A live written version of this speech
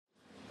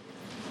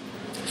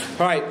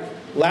All right,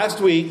 last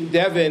week,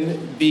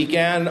 Devin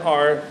began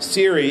our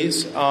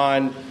series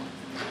on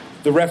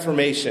the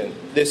Reformation.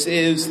 This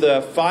is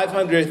the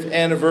 500th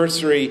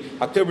anniversary.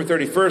 October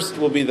 31st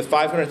will be the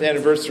 500th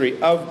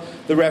anniversary of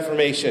the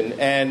Reformation.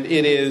 And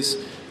it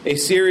is a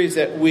series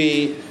that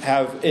we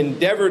have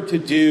endeavored to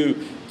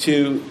do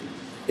to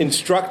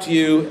instruct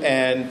you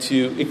and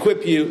to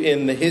equip you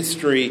in the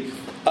history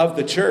of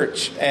the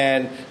church.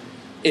 And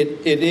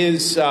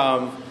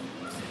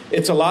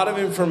it's a lot of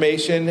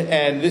information,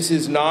 and this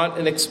is not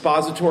an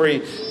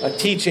expository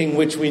teaching,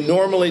 which we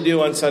normally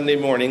do on Sunday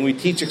morning. We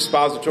teach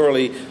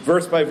expositorily,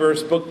 verse by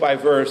verse, book by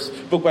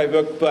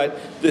book. But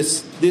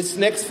this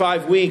next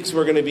 5 weeks,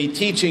 we're going to be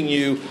teaching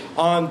you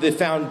on the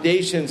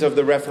foundations of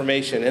the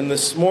Reformation. And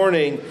this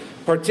morning,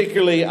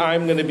 particularly,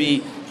 I'm going to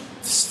be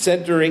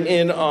centering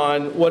in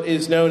on what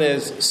is known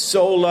as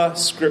sola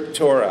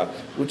scriptura,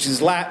 which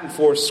is Latin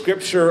for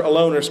scripture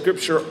alone or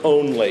scripture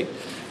only.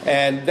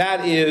 And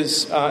that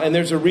is, and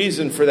there's a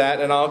reason for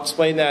that, and I'll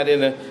explain that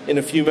in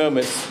a few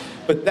moments.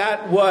 But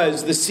that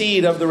was the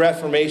seed of the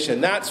Reformation.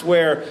 That's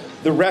where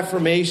the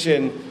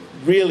Reformation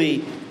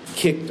really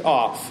kicked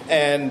off.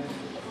 And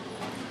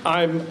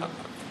let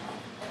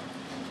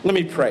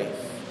me pray.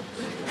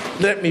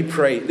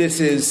 This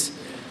is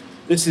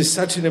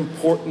such an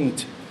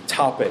important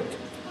topic,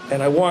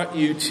 and I want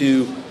you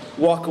to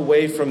walk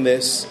away from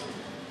this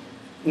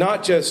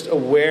not just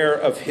aware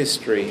of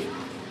history,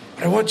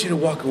 but I want you to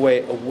walk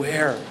away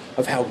aware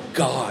of how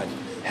God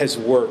has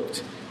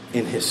worked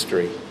in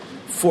history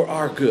for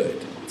our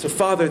good. So,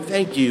 Father,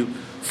 thank you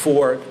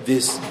for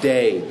this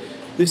day.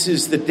 This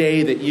is the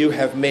day that you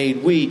have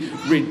made. We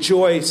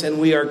rejoice and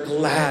we are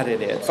glad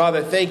in it.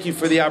 Father, thank you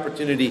for the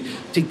opportunity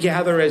to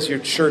gather as your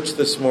church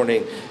this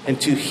morning and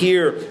to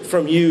hear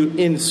from you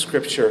in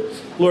Scripture.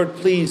 Lord,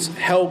 please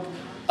help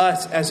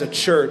us as a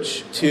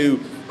church to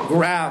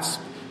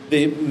grasp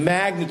the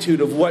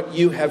magnitude of what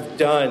you have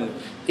done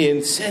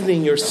in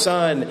sending your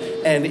Son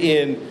and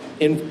in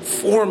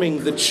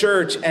forming the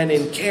church and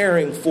in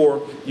caring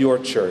for your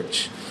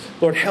church.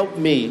 Lord, help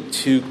me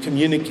to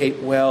communicate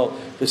well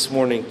this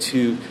morning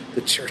to the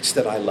church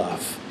that I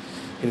love.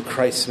 In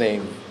Christ's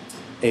name,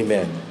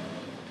 amen.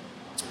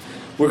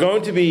 We're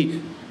going to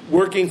be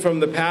working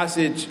from the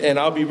passage, and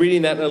I'll be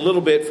reading that in a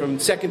little bit, from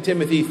 2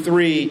 Timothy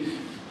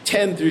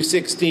 3:10 through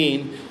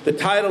 16. The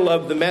title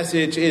of the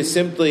message is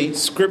simply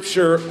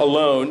Scripture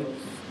Alone.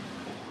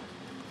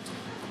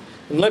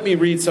 And let me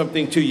read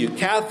something to you.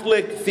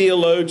 Catholic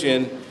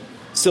theologian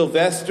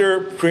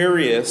Sylvester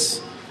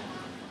Prierius,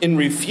 in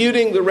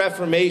refuting the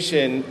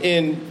Reformation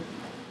in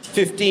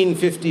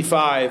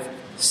 1555,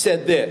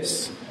 said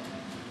this: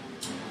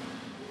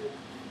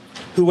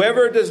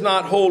 "Whoever does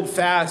not hold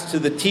fast to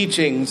the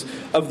teachings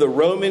of the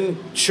Roman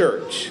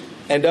Church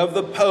and of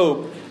the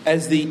Pope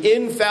as the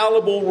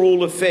infallible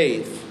rule of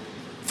faith,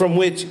 from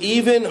which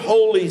even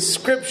Holy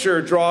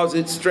Scripture draws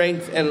its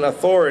strength and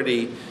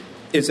authority,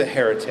 is a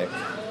heretic."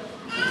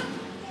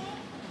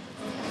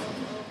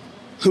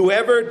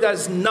 Whoever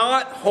does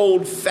not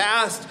hold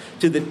fast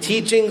to the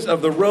teachings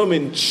of the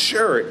Roman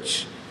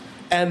Church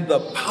and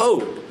the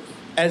Pope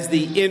as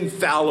the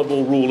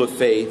infallible rule of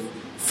faith,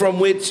 from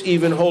which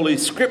even Holy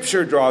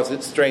Scripture draws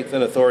its strength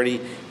and authority,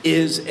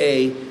 is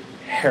a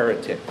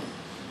heretic.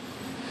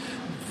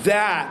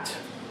 That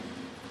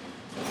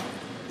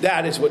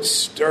is what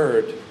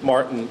stirred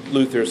Martin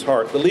Luther's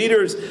heart. The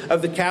leaders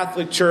of the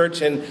Catholic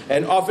Church,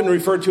 and often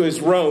referred to as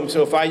Rome,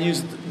 so if I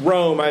use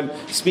Rome, I'm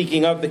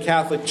speaking of the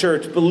Catholic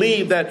Church,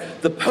 believed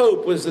that the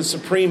Pope was the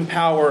supreme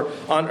power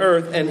on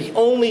earth, and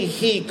only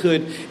he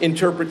could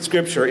interpret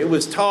Scripture. It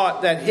was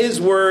taught that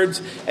his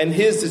words and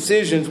his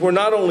decisions were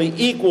not only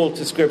equal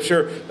to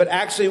Scripture, but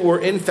actually were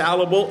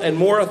infallible and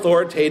more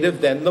authoritative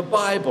than the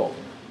Bible.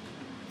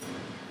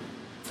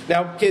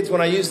 Now, kids,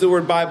 when I use the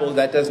word Bible,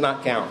 that does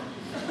not count.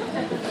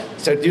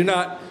 So do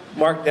not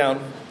mark down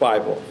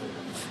Bible.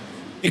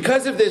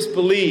 Because of this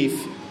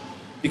belief,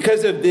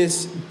 because of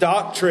this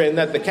doctrine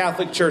that the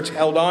Catholic Church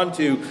held on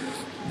to,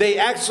 they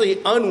actually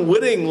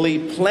unwittingly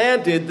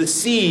planted the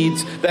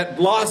seeds that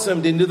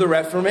blossomed into the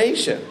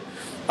Reformation.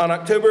 On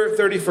October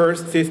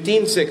 31st,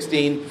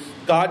 1516,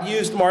 God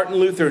used Martin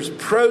Luther's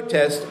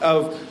protest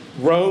of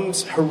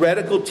Rome's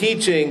heretical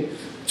teaching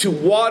to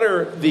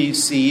water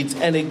these seeds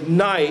and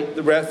ignite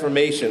the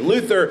Reformation.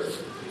 Luther,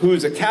 who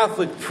is a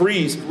Catholic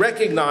priest,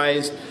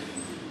 recognized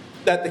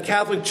that the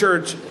Catholic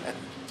Church,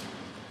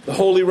 the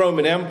Holy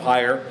Roman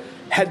Empire,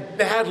 had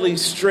badly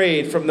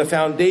strayed from the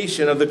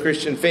foundation of the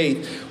Christian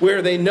faith,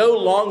 where they no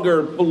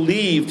longer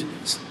believed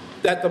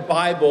that the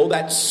Bible,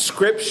 that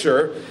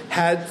Scripture,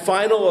 had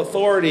final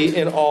authority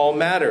in all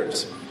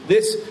matters.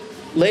 This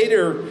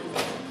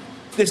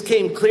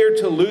came clear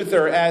to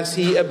Luther as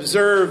he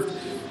observed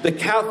the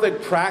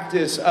Catholic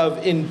practice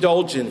of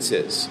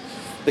indulgences.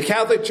 The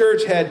Catholic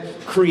Church had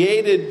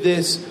created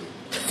this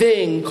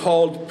thing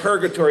called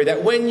purgatory,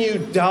 that when you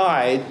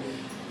died,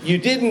 you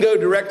didn't go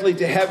directly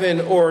to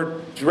heaven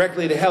or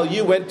directly to hell.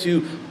 You went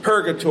to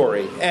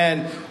purgatory.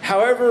 And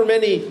however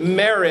many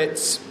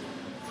merits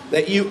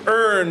that you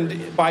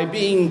earned by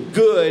being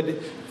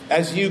good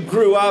as you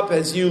grew up,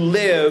 as you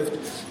lived,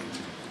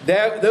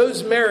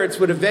 those merits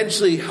would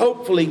eventually,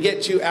 hopefully,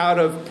 get you out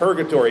of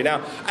purgatory.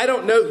 Now, I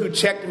don't know who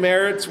checked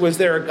merits. Was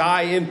there a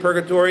guy in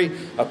purgatory,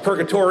 a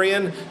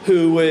purgatorian,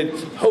 who would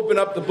open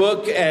up the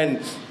book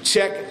and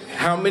check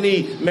how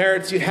many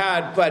merits you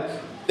had? But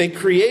they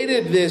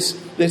created this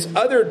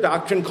other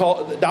doctrine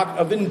called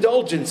of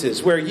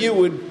indulgences, where you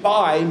would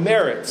buy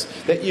merits,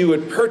 that you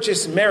would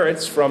purchase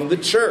merits from the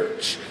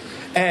church.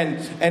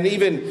 And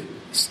even,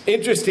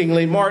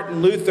 interestingly,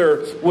 Martin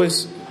Luther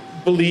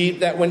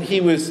believed that when he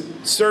was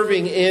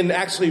serving in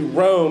actually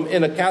Rome,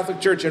 in a Catholic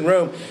church in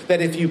Rome,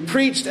 that if you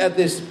preached at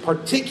this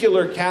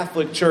particular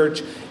Catholic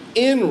church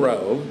in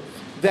Rome,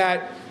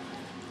 that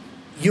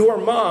your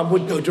mom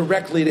would go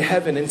directly to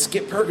heaven and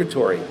skip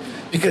purgatory,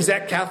 because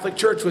that Catholic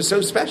church was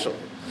so special.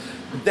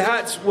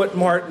 That's what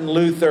Martin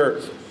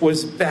Luther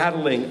was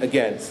battling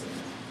against.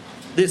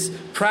 This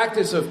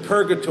practice of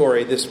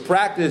purgatory, this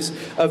practice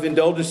of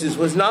indulgences,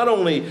 was not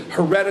only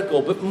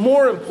heretical, but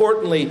more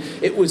importantly,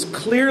 it was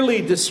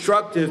clearly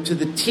destructive to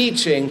the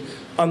teaching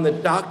on the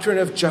doctrine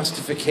of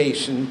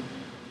justification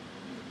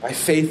by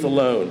faith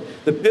alone.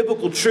 The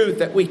biblical truth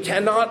that we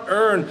cannot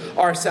earn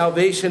our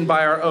salvation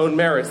by our own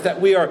merits, that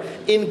we are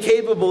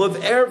incapable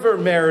of ever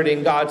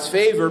meriting God's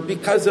favor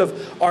because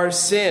of our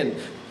sin.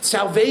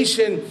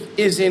 Salvation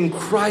is in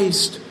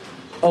Christ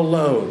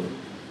alone.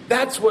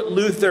 That's what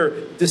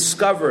Luther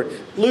discovered.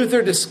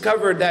 Luther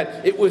discovered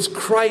that it was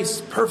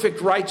Christ's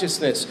perfect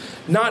righteousness,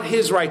 not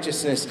his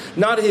righteousness,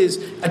 not his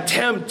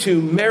attempt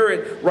to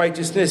merit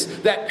righteousness,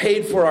 that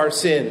paid for our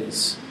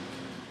sins.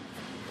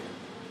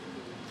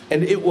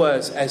 And it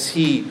was as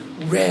he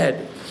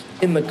read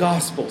in the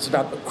Gospels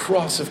about the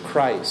cross of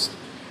Christ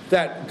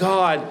that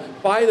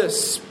God, by the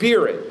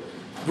Spirit,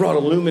 brought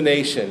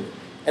illumination,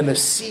 and the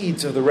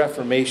seeds of the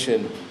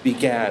Reformation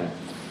began.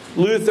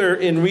 Luther,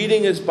 in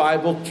reading his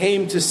Bible,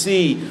 came to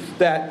see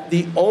that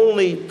the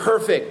only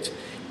perfect,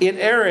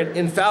 inerrant,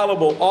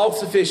 infallible,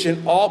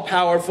 all-sufficient,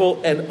 all-powerful,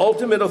 and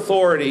ultimate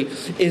authority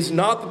is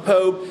not the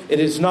Pope, it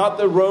is not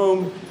the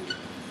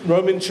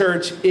Roman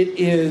Church, it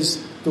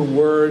is the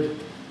Word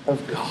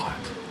of God.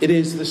 It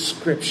is the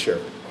Scripture.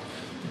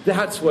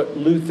 That's what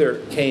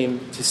Luther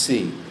came to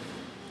see.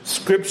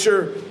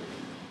 Scripture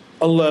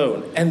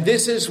alone. And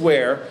this is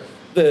where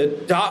the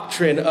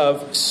doctrine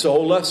of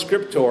sola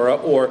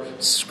scriptura, or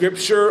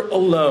Scripture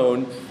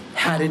alone,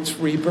 had its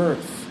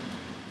rebirth.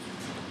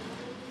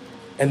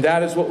 And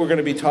that is what we're going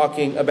to be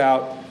talking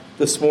about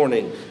this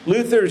morning.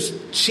 Luther's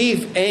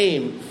chief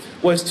aim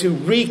was to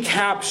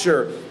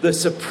recapture the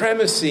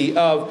supremacy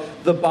of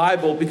the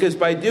Bible, because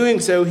by doing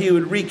so, he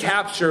would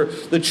recapture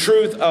the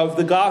truth of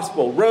the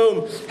gospel.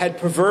 Rome had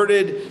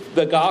perverted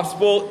the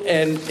gospel,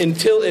 and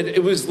until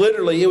it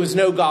was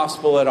no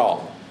gospel at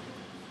all.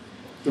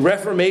 The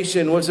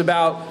Reformation was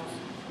about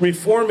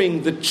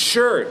reforming the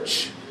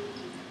church.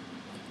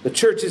 The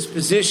church's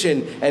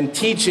position and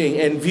teaching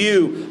and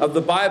view of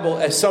the Bible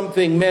as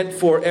something meant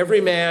for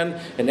every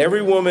man and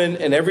every woman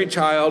and every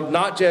child,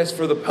 not just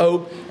for the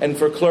Pope and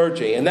for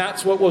clergy. And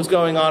that's what was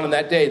going on in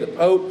that day. The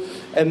Pope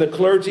and the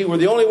clergy were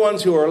the only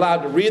ones who were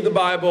allowed to read the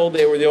Bible.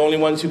 They were the only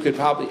ones who could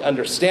probably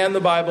understand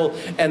the Bible.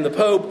 And the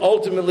Pope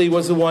ultimately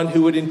was the one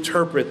who would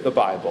interpret the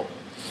Bible.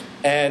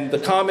 And the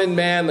common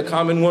man, the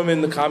common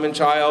woman, the common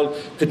child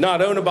could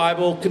not own a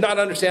Bible, could not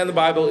understand the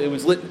Bible. It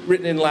was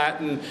written in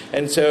Latin,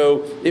 and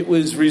so it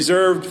was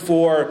reserved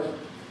for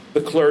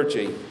the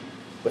clergy.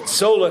 But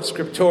sola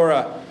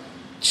scriptura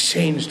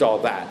changed all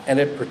that, and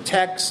it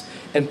protects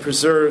and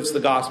preserves the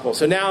gospel.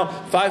 So now,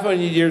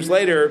 500 years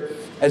later,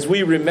 as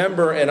we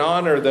remember and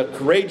honor the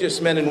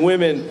courageous men and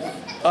women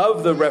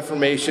of the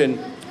Reformation,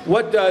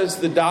 what does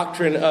the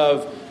doctrine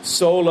of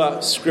sola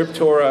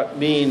scriptura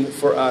mean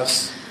for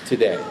us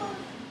today?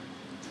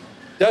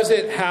 Does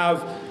it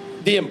have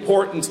the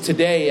importance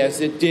today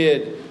as it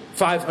did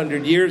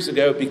 500 years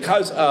ago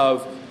because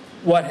of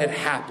what had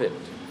happened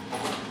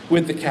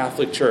with the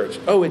Catholic Church?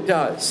 Oh, it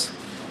does.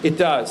 It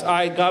does.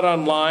 I got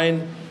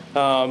online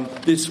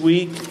this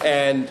week,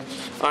 and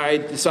I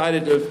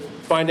decided to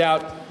find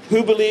out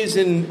who believes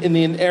in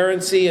the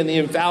inerrancy and the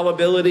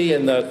infallibility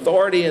and the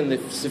authority and the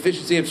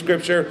sufficiency of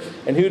Scripture,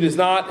 and who does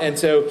not. And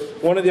so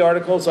one of the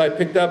articles I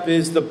picked up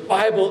is, "The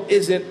Bible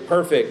isn't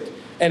perfect,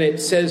 and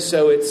it says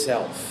so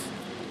itself."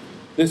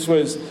 This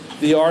was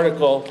the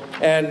article,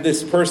 and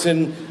this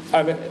person,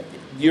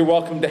 you're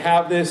welcome to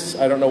have this.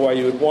 I don't know why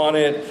you would want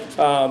it.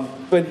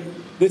 But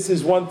this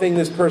is one thing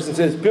this person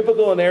says: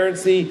 biblical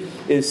inerrancy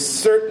is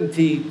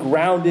certainty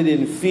grounded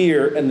in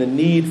fear and the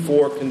need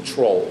for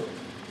control.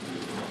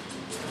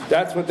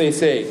 That's what they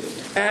say.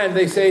 And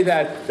they say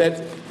that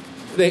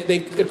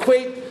they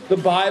equate the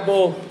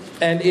Bible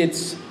and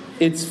its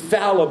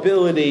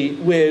fallibility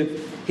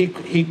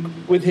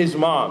with his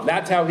mom.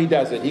 That's how he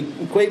does it. He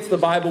equates the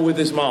Bible with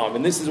his mom.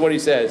 And this is what he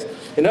says.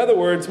 In other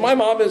words, my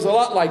mom is a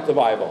lot like the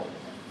Bible.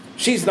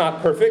 She's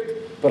not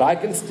perfect, but I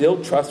can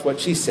still trust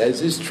what she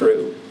says is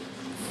true.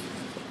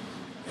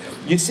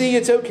 You see,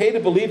 it's okay to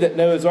believe that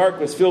Noah's Ark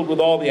was filled with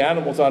all the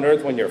animals on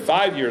earth when you're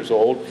 5 years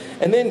old,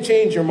 and then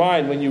change your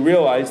mind when you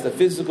realize the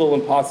physical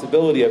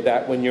impossibility of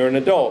that when you're an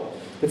adult.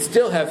 But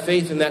still have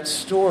faith in that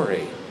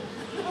story.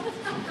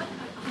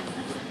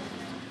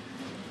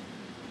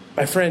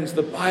 My friends,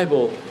 the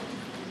Bible,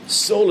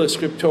 sola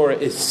scriptura,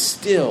 is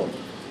still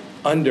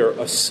under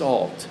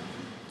assault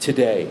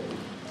today.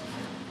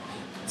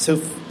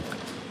 So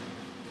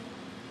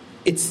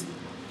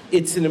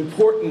it's an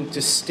important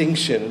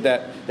distinction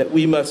that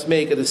we must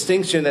make, a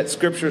distinction that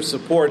Scripture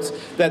supports,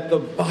 that the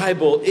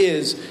Bible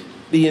is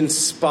the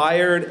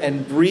inspired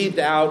and breathed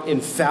out,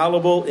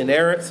 infallible,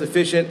 inerrant,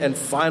 sufficient, and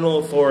final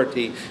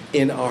authority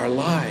in our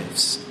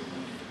lives.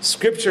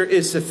 Scripture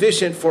is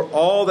sufficient for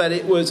all that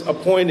it was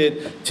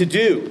appointed to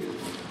do.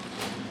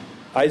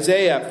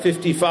 Isaiah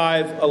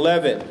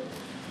 55:11.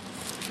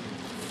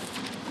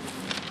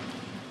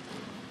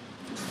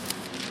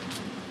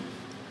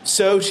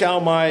 So shall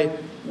my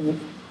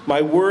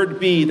word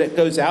be that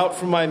goes out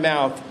from my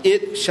mouth.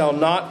 It shall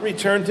not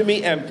return to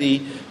me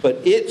empty,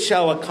 but it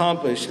shall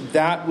accomplish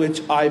that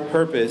which I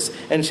purpose,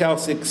 and shall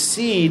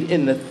succeed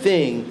in the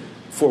thing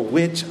for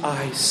which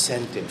I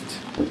sent it.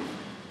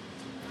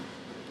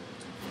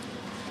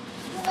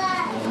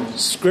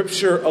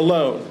 Scripture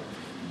alone.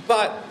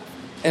 But,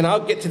 and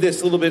I'll get to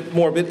this a little bit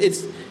more, but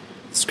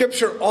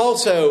Scripture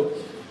also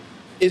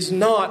is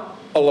not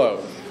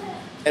alone.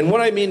 And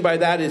what I mean by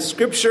that is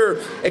Scripture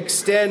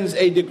extends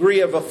a degree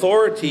of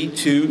authority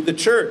to the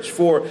church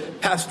for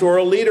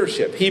pastoral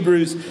leadership.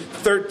 Hebrews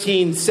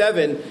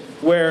 13:7,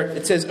 where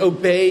it says,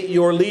 obey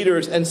your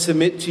leaders and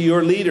submit to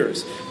your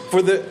leaders.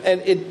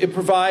 It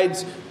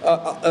provides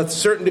a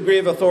certain degree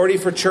of authority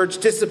for church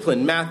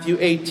discipline. Matthew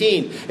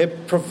 18.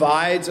 It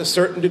provides a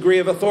certain degree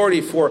of authority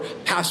for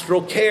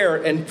pastoral care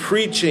and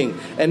preaching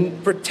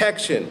and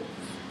protection.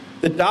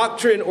 The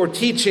doctrine or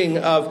teaching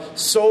of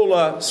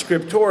sola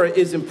scriptura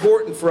is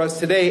important for us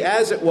today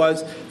as it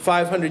was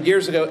 500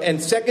 years ago. And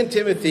 2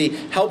 Timothy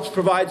helps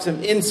provide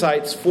some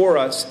insights for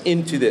us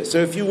into this. So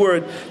if you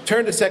would,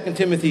 turn to 2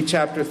 Timothy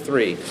chapter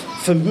 3.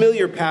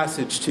 Familiar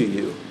passage to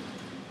you.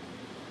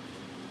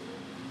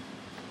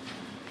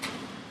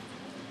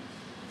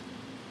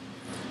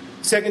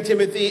 Second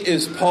Timothy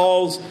is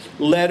Paul's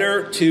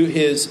letter to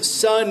his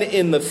son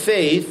in the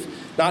faith,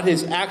 not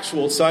his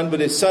actual son, but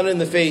his son in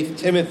the faith,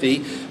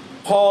 Timothy.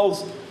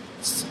 Paul's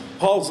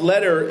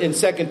letter in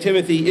 2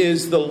 Timothy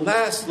is the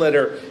last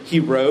letter he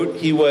wrote.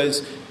 He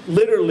was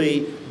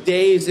literally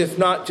days, if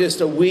not just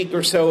a week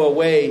or so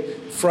away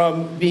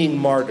from being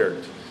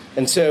martyred.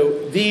 And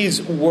so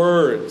these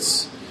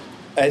words,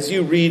 as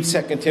you read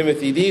 2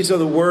 Timothy, these are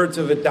the words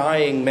of a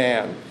dying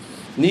man.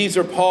 And these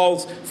are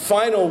Paul's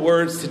final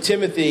words to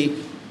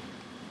Timothy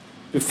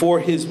before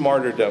his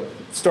martyrdom.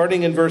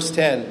 Starting in verse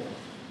 10,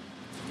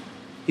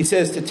 he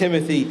says to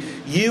Timothy,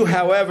 you,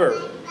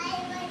 however,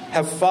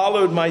 have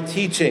followed my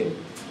teaching,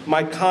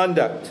 my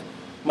conduct,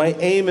 my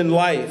aim in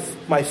life,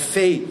 my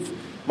faith,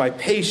 my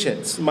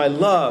patience, my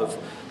love,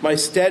 my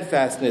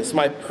steadfastness,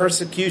 my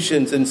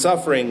persecutions and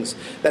sufferings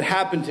that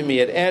happened to me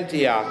at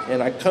Antioch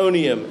and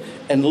Iconium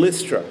and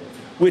Lystra,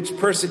 which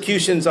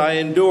persecutions I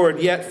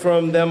endured, yet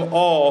from them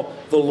all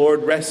the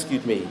Lord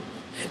rescued me.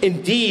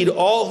 Indeed,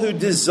 all who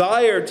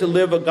desire to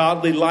live a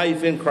godly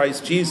life in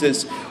Christ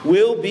Jesus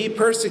will be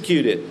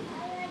persecuted.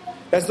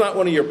 That's not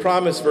one of your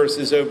promise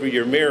verses over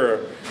your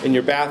mirror in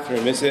your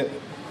bathroom, is it?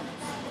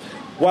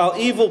 While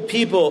evil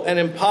people and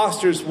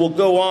impostors will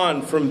go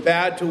on from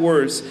bad to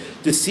worse,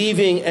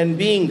 deceiving and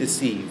being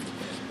deceived.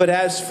 But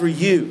as for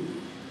you,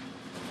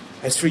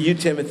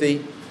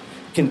 Timothy,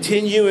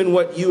 continue in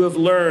what you have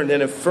learned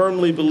and have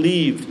firmly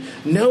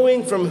believed,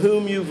 knowing from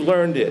whom you've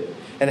learned it,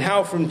 and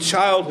how from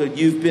childhood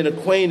you've been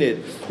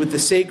acquainted with the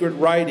sacred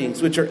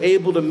writings, which are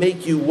able to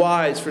make you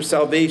wise for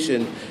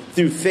salvation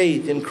through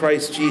faith in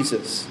Christ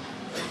Jesus.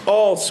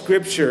 All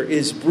Scripture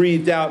is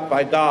breathed out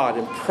by God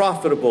and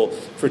profitable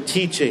for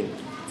teaching,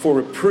 for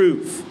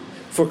reproof,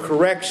 for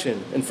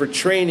correction, and for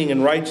training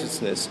in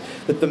righteousness,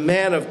 that the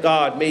man of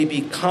God may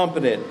be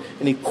competent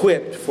and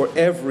equipped for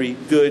every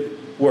good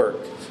work.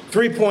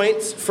 3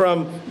 points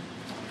from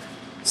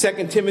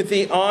 2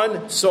 Timothy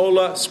on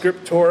sola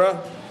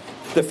scriptura: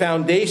 the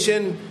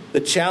foundation,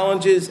 the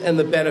challenges, and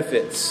the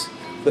benefits.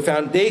 The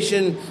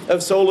foundation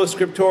of sola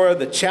scriptura,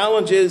 the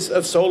challenges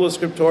of sola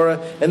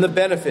scriptura, and the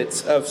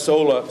benefits of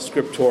sola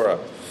scriptura.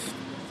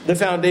 The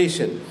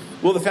foundation.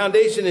 Well, the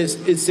foundation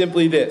is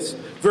simply this.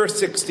 Verse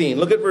 16.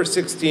 Look at verse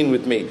 16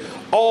 with me.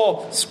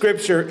 All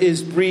Scripture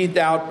is breathed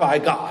out by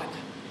God.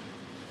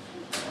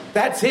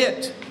 That's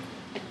it.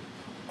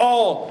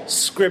 All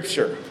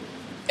Scripture.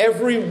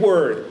 Every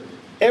word,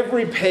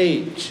 every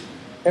page,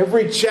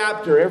 every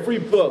chapter, every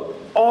book,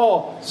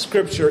 all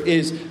Scripture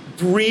is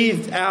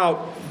breathed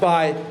out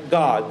by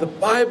God. The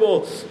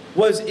Bible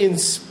was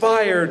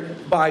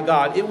inspired by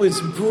God. It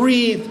was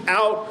breathed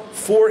out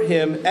for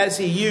him as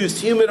he used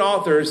human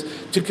authors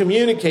to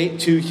communicate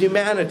to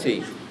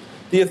humanity.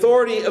 The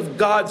authority of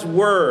God's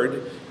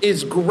word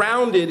is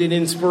grounded in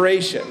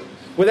inspiration.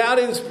 Without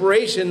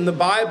inspiration, the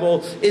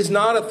Bible is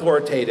not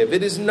authoritative.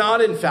 It is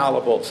not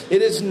infallible.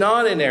 It is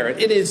not inerrant.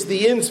 It is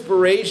the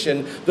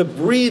inspiration, the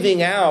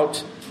breathing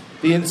out,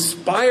 the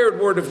inspired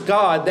Word of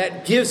God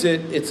that gives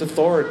it its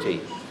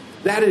authority.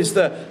 That is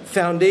the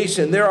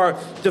foundation. There are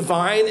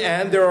divine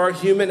and there are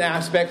human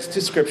aspects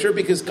to Scripture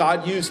because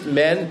God used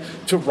men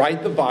to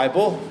write the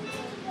Bible.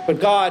 But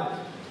God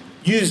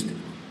used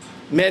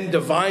men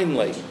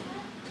divinely.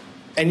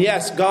 And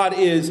yes, God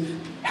is,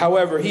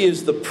 however, He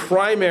is the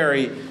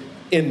primary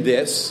in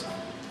this.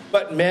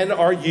 But men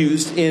are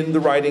used in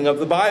the writing of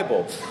the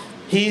Bible.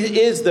 He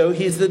is, though,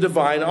 He's the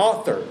divine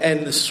author.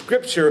 And the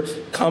Scripture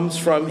comes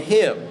from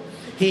Him.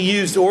 He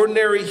used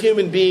ordinary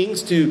human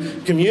beings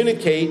to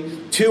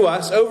communicate to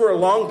us over a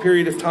long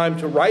period of time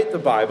to write the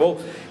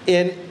Bible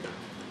and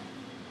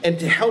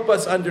to help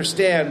us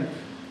understand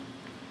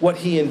what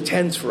He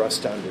intends for us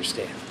to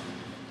understand.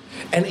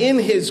 And in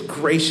His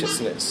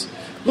graciousness,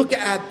 look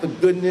at the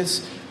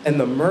goodness and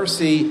the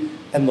mercy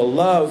and the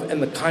love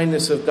and the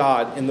kindness of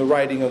God in the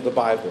writing of the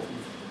Bible.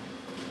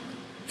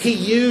 He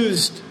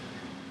used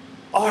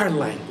our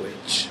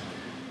language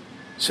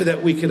so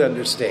that we could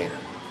understand.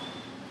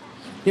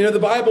 You know, the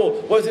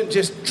Bible wasn't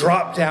just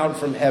dropped down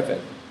from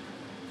heaven.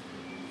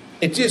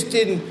 It just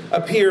didn't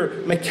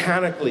appear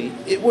mechanically.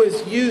 It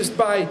was used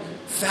by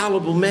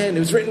fallible men. It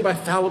was written by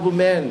fallible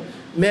men.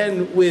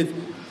 Men with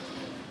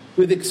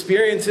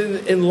experience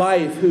in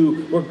life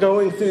who were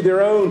going through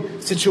their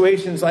own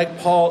situations like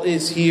Paul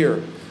is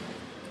here.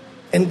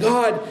 And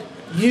God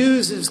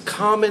uses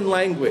common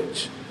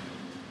language.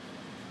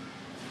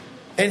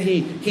 And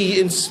he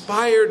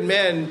inspired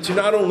men to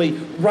not only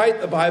write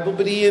the Bible,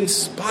 but He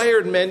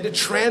inspired men to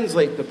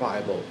translate the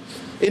Bible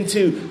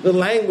into the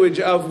language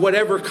of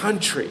whatever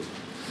country.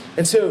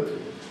 And so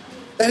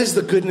that is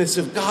the goodness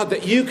of God,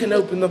 that you can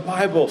open the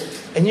Bible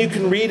and you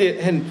can read it.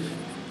 And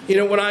you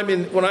know, when I've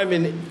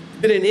been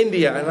in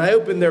India and I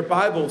open their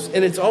Bibles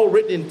and it's all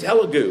written in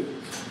Telugu.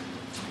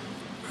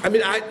 I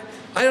mean, I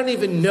don't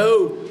even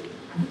know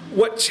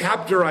what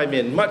chapter I'm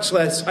in, much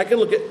less I can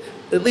look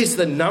at least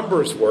the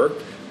numbers work.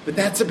 But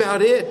that's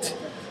about it.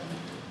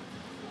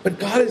 But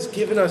God has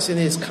given us in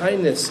His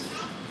kindness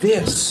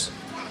this.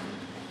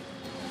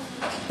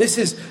 This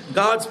is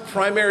God's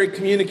primary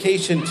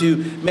communication to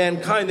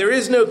mankind. There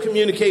is no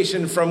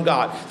communication from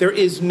God. There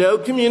is no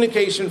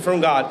communication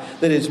from God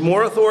that is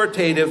more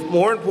authoritative,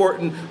 more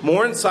important,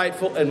 more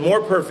insightful, and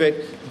more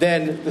perfect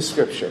than the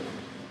Scripture.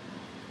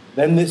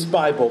 Than this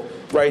Bible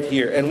right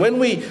here. And when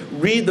we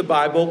read the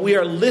Bible, we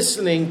are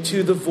listening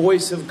to the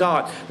voice of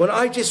God. When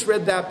I just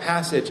read that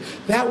passage,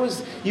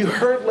 you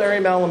heard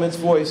Larry Malament's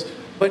voice,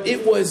 but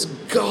it was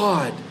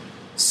God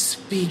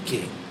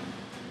speaking.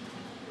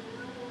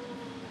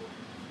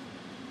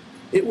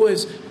 It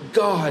was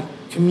God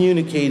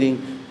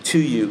communicating to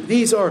you.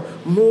 These are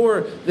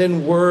more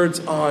than words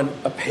on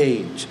a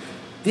page.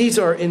 These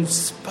are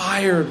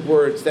inspired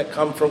words that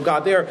come from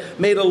God. They are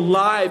made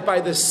alive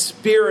by the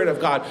Spirit of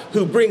God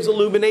who brings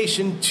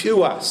illumination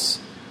to us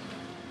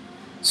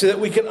so that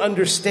we can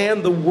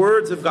understand the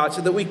words of God,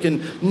 so that we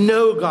can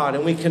know God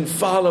and we can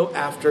follow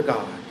after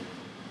God.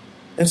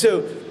 And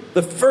so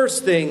the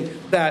first thing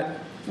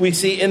that we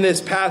see in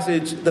this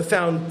passage, the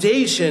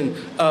foundation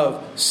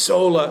of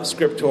sola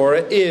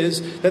scriptura,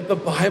 is that the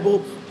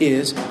Bible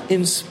is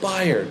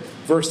inspired.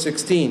 Verse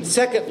 16.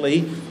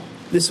 Secondly,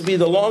 this will be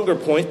the longer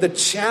point, the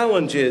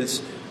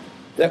challenges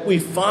that we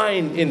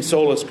find in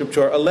sola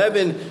scriptura.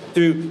 11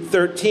 through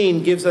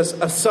 13 gives us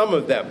a sum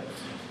of them.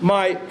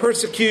 My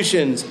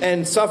persecutions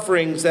and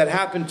sufferings that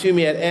happened to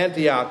me at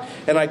Antioch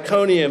and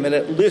Iconium and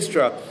at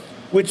Lystra,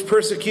 which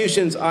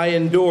persecutions I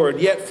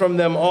endured, yet from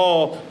them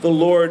all the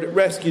Lord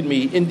rescued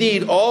me.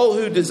 Indeed, all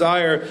who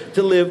desire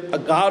to live a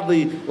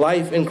godly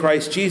life in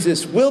Christ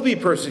Jesus will be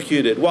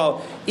persecuted,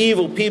 while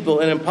evil people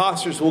and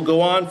impostors will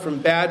go on from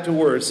bad to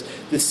worse,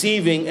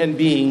 deceiving and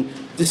being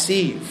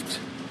deceived.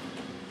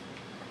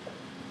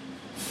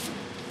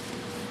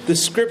 The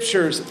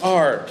Scriptures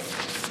are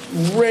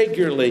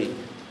regularly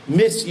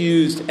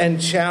misused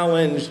and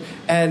challenged,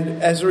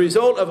 and as a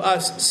result of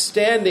us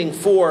standing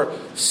for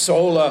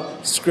sola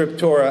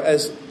scriptura,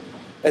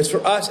 as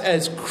for us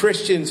as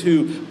Christians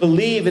who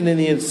believe in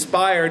the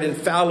inspired,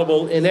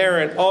 infallible,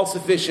 inerrant,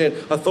 all-sufficient,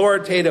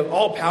 authoritative,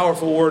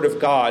 all-powerful Word of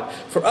God,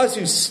 for us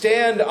who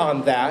stand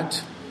on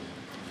that,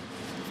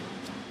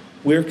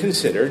 we're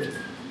considered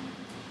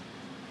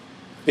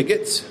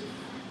bigots,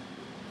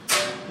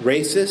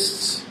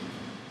 racists,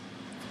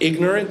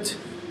 ignorant,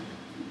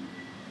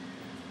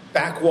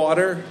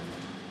 backwater,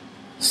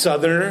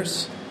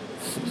 Southerners.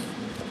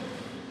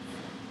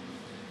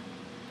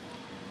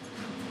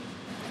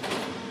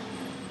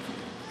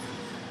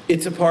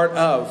 It's a part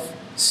of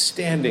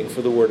standing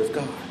for the Word of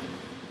God.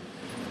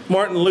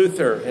 Martin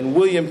Luther and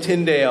William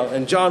Tyndale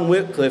and John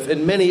Wycliffe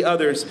and many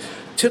others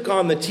took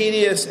on the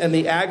tedious and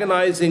the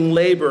agonizing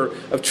labor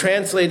of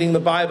translating the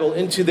Bible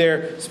into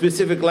their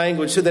specific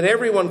language so that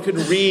everyone could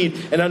read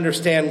and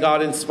understand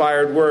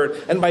God-inspired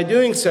Word. And by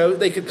doing so,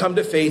 they could come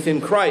to faith in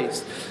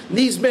Christ.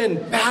 These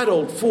men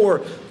battled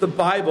for the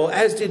Bible,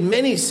 as did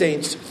many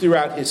saints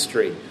throughout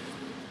history.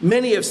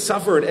 Many have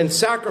suffered and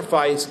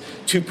sacrificed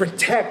to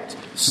protect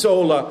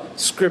sola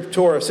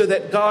scriptura, so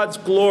that God's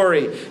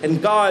glory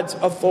and God's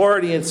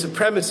authority and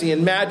supremacy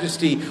and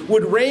majesty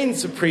would reign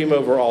supreme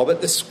over all,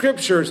 that the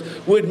scriptures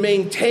would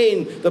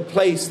maintain the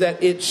place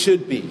that it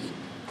should be.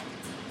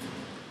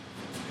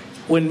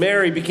 When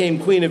Mary became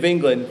Queen of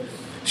England,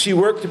 she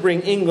worked to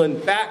bring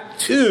England back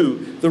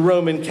to the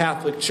Roman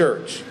Catholic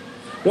Church.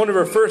 One of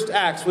her first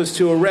acts was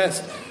to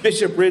arrest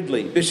Bishop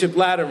Ridley, Bishop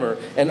Latimer,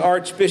 and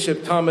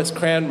Archbishop Thomas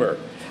Cranmer.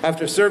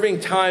 After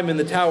serving time in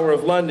the Tower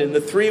of London,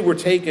 the three were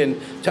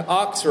taken to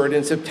Oxford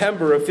in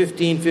September of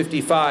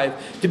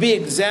 1555 to be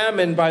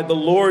examined by the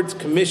Lord's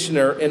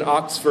Commissioner in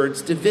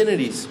Oxford's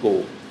Divinity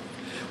School.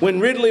 When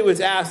Ridley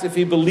was asked if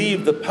he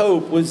believed the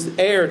Pope was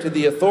heir to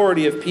the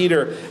authority of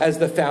Peter as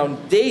the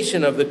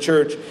foundation of the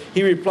church,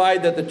 he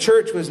replied that the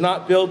church was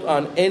not built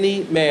on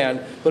any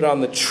man, but on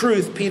the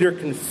truth Peter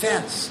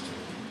confessed,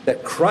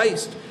 that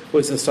Christ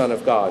was the Son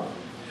of God.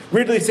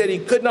 Ridley said he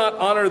could not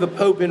honor the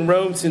Pope in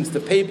Rome since the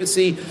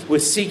papacy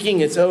was seeking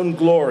its own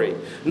glory,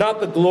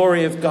 not the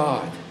glory of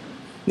God.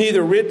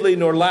 Neither Ridley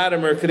nor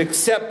Latimer could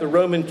accept the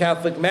Roman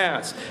Catholic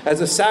Mass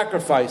as a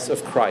sacrifice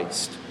of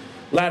Christ.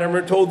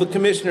 Latimer told the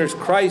commissioners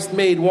Christ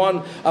made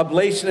one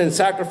oblation and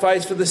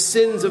sacrifice for the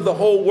sins of the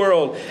whole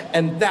world,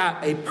 and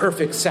that a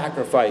perfect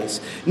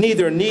sacrifice.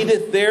 Neither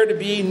needeth there to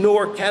be,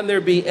 nor can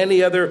there be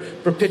any other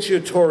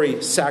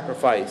propitiatory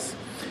sacrifice.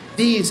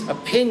 These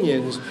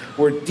opinions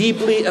were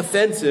deeply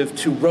offensive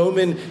to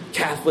Roman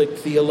Catholic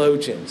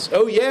theologians.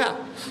 Oh yeah,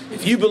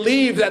 if you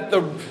believe that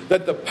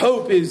the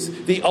Pope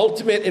is the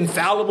ultimate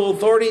infallible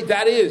authority,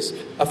 that is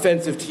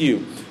offensive to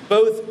you.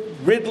 Both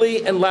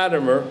Ridley and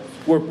Latimer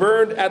were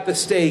burned at the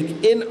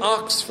stake in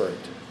Oxford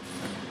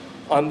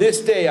on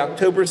this day,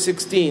 October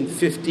 16,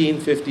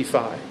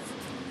 1555.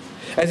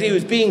 As he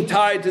was being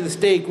tied to the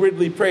stake,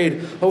 Ridley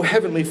prayed, "O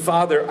Heavenly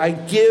Father, I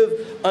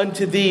give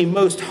unto thee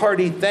most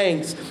hearty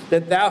thanks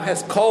that thou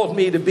hast called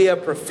me to be a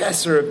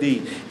professor of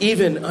thee,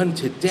 even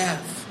unto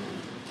death.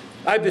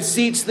 I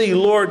beseech thee,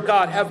 Lord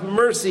God, have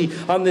mercy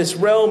on this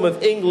realm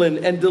of England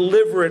and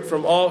deliver it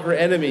from all her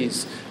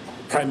enemies,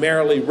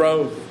 primarily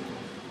Rome."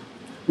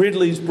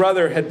 Ridley's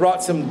brother had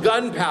brought some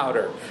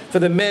gunpowder for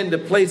the men to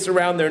place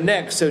around their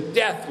necks so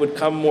death would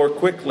come more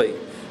quickly.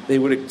 They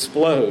would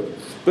explode.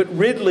 But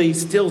Ridley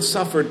still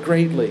suffered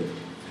greatly.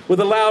 With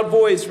a loud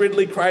voice,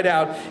 Ridley cried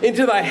out,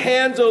 "Into thy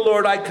hands, O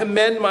Lord, I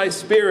commend my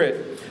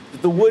spirit."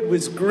 But the wood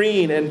was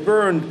green and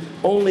burned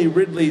only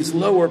Ridley's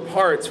lower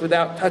parts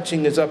without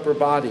touching his upper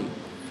body.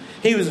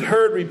 He was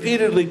heard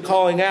repeatedly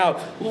calling out,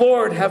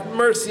 "Lord, have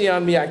mercy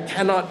on me, I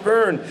cannot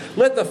burn.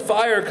 Let the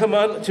fire come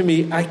unto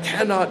me, I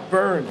cannot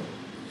burn."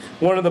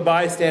 One of the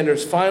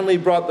bystanders finally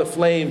brought the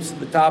flames to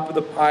the top of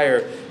the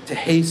pyre to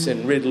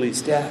hasten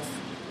Ridley's death.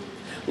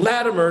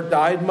 Latimer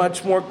died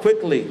much more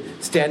quickly,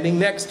 standing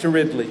next to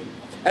Ridley.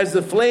 As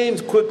the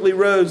flames quickly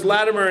rose,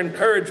 Latimer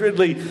encouraged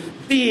Ridley,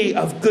 "Be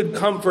of good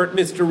comfort,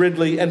 Mr.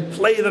 Ridley, and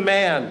play the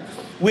man.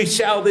 We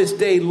shall this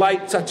day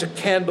light such a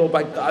candle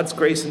by God's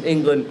grace in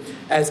England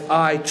as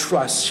I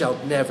trust shall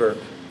never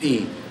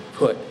be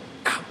put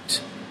out."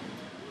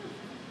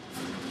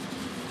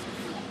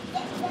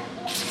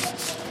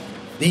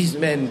 These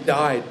men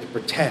died to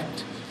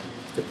protect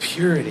the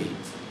purity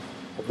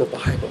of the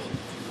Bible.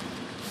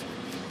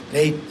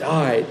 They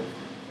died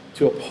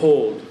to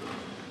uphold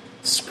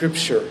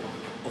Scripture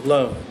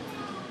alone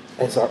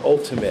as our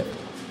ultimate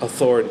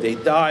authority. They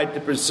died to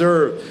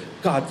preserve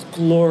God's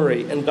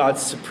glory and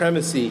God's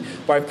supremacy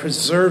by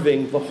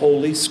preserving the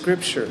Holy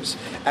Scriptures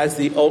as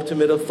the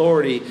ultimate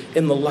authority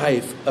in the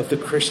life of the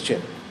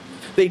Christian.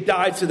 They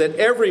died so that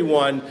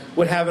everyone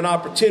would have an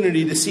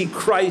opportunity to see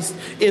Christ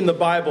in the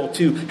Bible,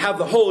 to have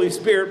the Holy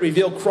Spirit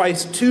reveal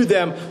Christ to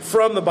them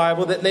from the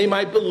Bible, that they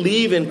might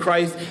believe in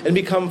Christ and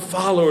become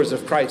followers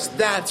of Christ.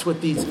 That's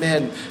what these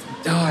men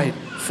died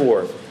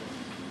for.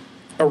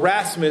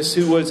 Erasmus,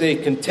 who was a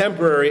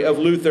contemporary of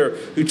Luther,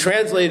 who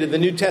translated the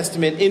New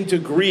Testament into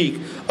Greek,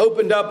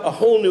 opened up a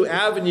whole new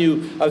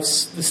avenue of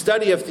the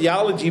study of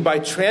theology by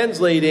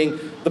translating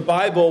the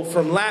Bible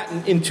from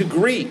Latin into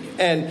Greek.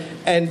 And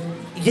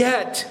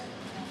yet,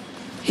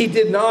 he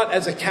did not,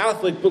 as a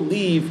Catholic,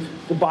 believe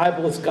the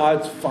Bible is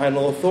God's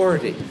final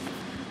authority.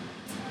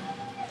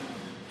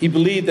 He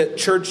believed that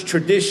church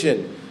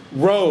tradition,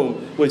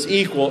 Rome, was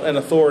equal in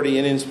authority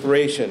and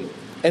inspiration.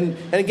 And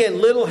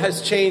again, little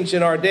has changed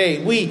in our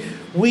day.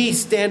 We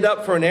stand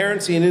up for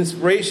inerrancy and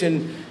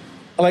inspiration,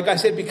 like I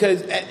said,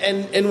 because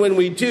and when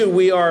we do,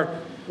 we are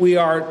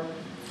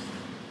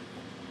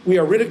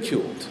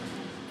ridiculed.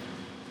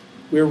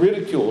 We are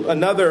ridiculed.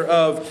 Another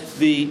of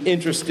the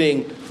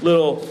interesting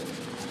little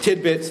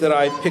tidbits that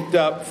I picked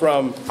up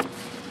from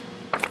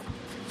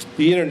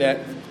the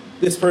internet.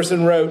 This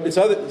person wrote,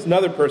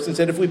 another person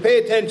said, if we pay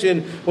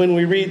attention when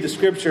we read the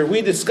Scripture,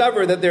 we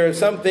discover that there are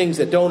some things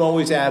that don't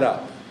always add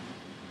up.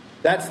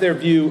 That's their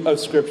view of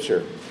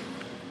Scripture.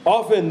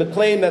 Often the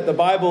claim that the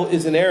Bible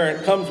is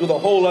inerrant comes with a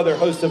whole other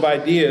host of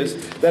ideas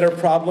that are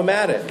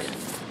problematic.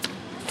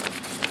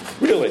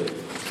 Really.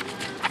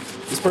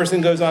 This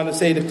person goes on to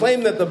say, to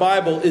claim that the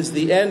Bible is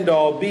the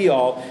end-all,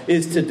 be-all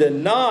is to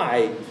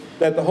deny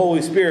that the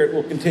Holy Spirit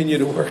will continue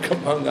to work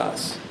among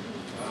us.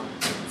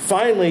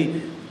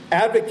 Finally,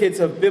 advocates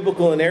of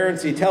biblical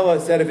inerrancy tell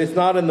us that if it's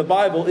not in the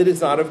Bible, it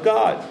is not of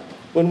God.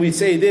 When we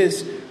say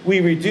this,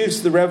 we reduce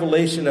the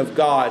revelation of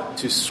God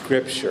to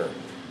Scripture.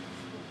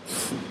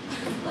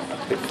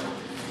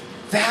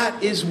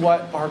 That is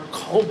what our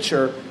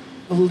culture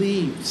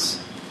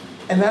believes.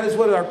 And that is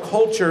what our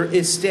culture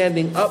is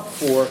standing up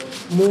for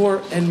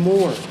more and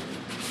more.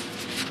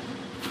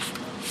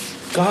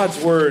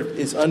 God's word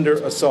is under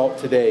assault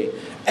today.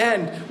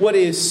 And what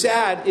is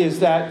sad is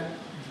that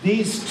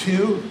these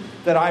two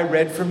that I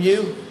read from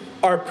you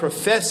are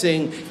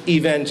professing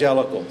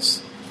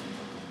evangelicals.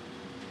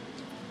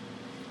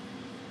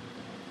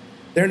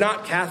 They're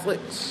not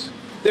Catholics.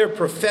 They're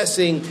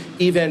professing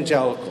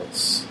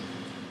evangelicals.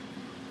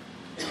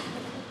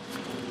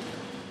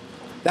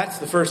 That's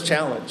the first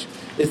challenge,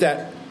 is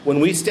that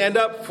when we stand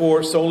up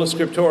for sola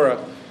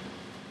scriptura,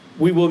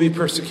 we will be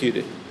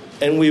persecuted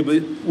and we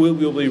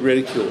will be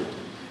ridiculed.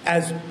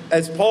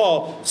 As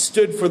Paul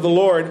stood for the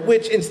Lord,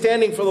 which in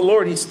standing for the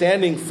Lord, he's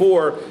standing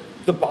for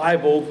the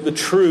Bible, the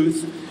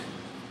truth.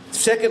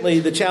 Secondly,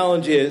 the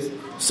challenge is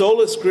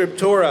sola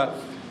scriptura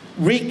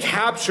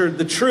recaptured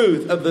the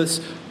truth of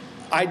this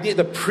idea,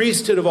 the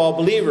priesthood of all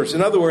believers.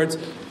 In other words,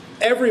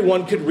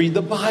 everyone could read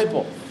the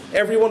Bible.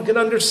 Everyone can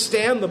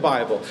understand the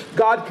Bible.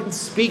 God can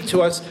speak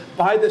to us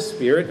by the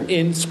Spirit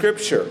in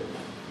Scripture.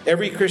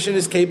 Every Christian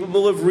is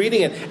capable of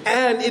reading it.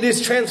 And it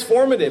is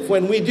transformative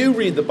when we do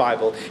read the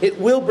Bible.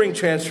 It will bring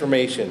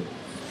transformation.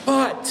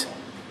 But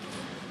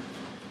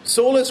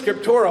sola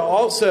scriptura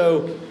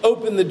also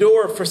opened the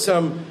door for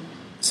some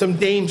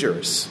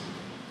dangers.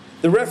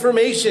 The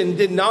Reformation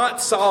did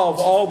not solve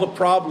all the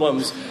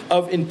problems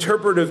of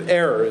interpretive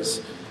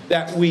errors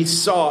that we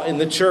saw in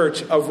the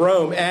Church of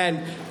Rome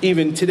and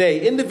even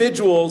today.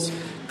 Individuals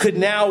could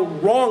now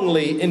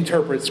wrongly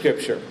interpret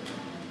Scripture.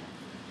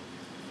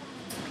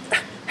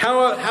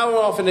 How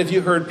often have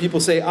you heard people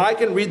say, I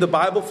can read the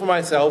Bible for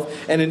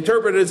myself and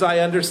interpret it as I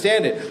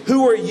understand it?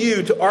 Who are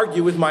you to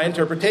argue with my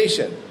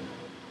interpretation?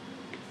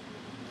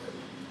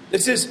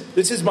 This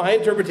is my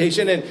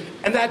interpretation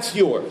and that's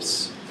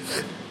yours.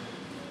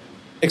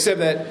 Except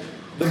that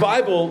the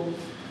Bible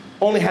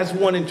only has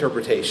one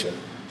interpretation.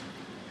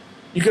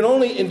 You can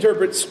only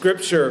interpret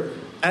Scripture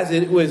as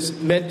it was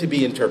meant to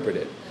be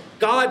interpreted.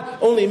 God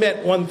only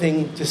meant one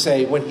thing to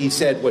say when he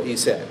said what he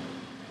said.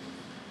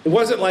 It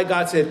wasn't like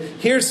God said,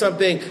 here's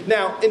something.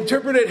 Now,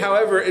 interpret it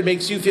however it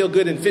makes you feel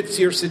good and fits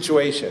your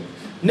situation.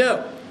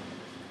 No.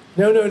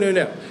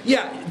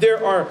 Yeah,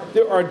 there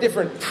are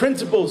different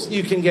principles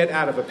you can get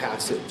out of a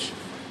passage.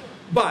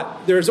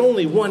 But there's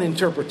only one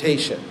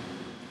interpretation.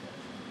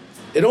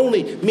 It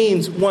only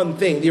means one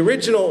thing. The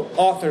original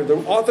author, the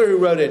author who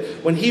wrote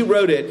it, when he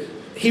wrote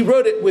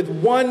it with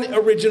one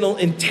original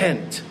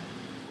intent.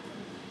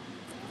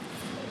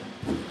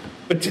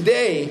 But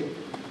today,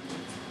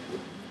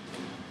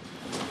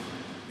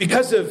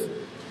 because of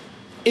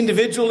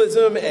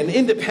individualism and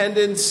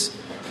independence,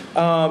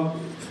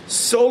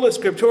 sola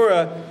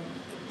scriptura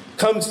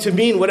comes to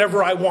mean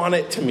whatever I want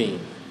it to mean.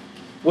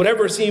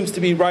 Whatever seems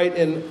to be right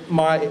in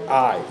my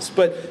eyes.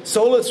 But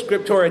sola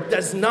scriptura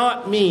does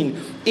not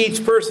mean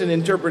each person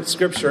interprets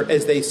Scripture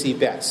as they see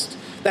best.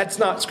 That's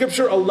not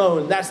Scripture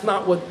alone. That's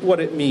not what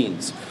it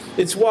means.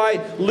 It's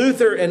why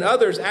Luther and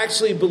others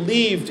actually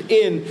believed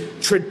in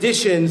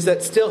traditions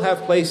that still have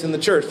place in the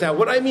church. Now,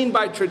 what I mean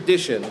by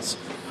traditions,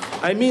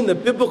 I mean the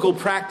biblical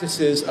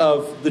practices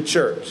of the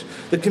church.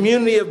 The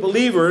community of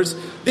believers,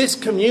 this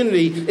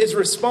community is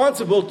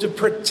responsible to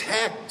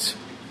protect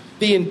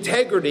the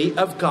integrity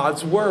of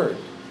God's Word.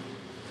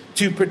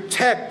 To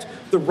protect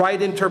the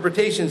right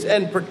interpretations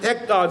and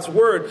protect God's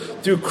Word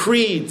through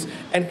creeds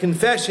and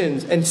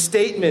confessions and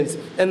statements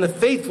and the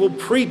faithful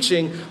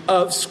preaching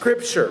of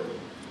Scripture.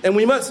 And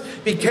we must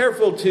be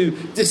careful to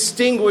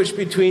distinguish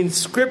between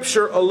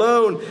Scripture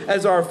alone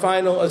as our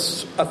final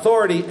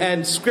authority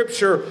and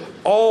Scripture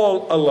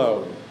all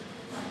alone.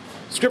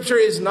 Scripture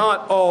is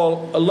not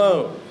all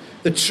alone.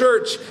 The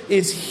church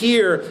is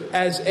here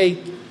as a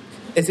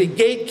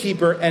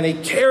gatekeeper and a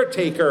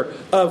caretaker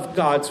of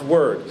God's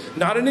Word.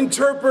 Not an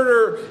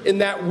interpreter in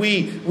that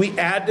we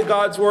add to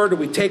God's Word or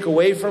we take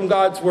away from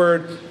God's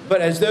Word,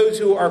 but as those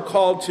who are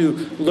called to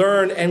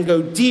learn and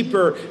go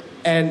deeper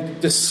and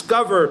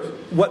discover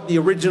what the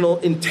original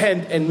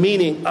intent and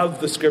meaning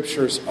of the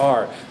Scriptures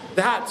are.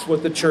 That's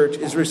what the church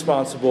is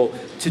responsible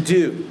to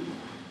do.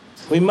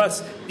 We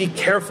must be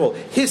careful.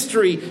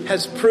 History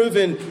has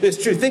proven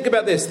this true. Think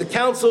about this. The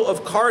Council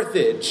of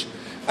Carthage.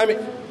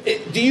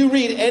 Do you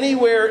read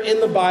anywhere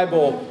in the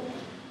Bible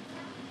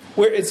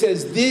where it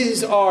says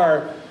these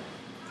are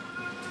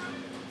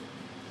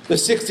the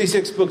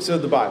 66 books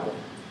of the Bible?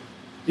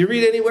 Do you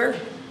read anywhere?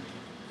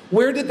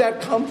 Where did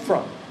that come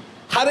from?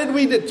 How did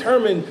we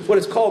determine what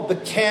is called the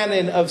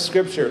canon of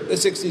Scripture, the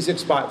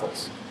 66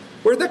 Bibles?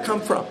 Where did that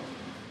come from?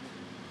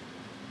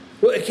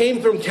 Well, it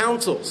came from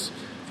councils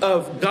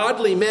of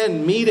godly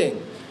men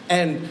meeting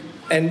and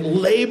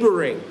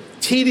laboring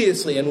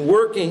tediously and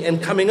working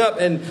and coming up.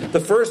 And the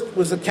first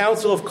was the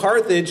Council of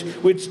Carthage,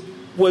 which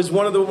was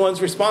one of the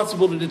ones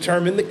responsible to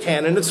determine the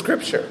canon of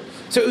Scripture.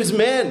 So it was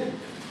men.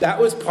 That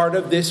was part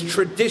of this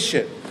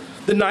tradition.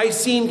 The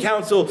Nicene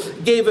Council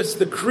gave us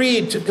the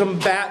creed to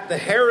combat the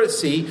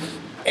heresy,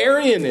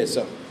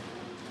 Arianism.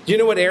 Do you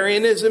know what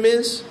Arianism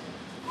is?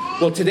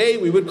 Well, today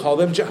we would call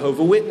them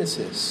Jehovah's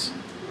Witnesses.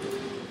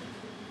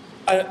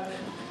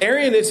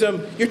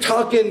 Arianism, you're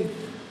talking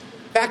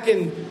back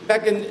in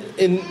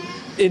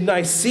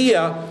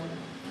Nicaea,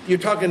 you're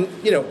talking,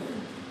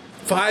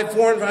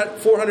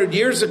 400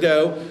 years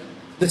ago,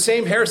 the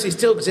same heresy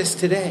still exists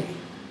today.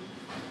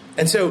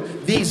 And so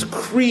these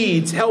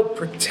creeds help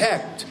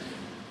protect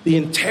the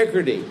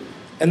integrity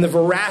and the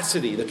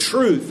veracity, the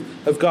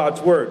truth of God's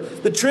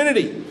word. The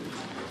Trinity,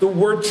 the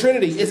word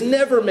Trinity, is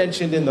never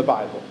mentioned in the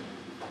Bible.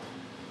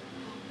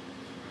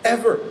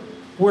 Ever.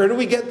 Where do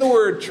we get the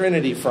word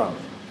Trinity from?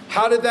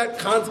 How did that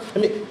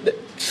the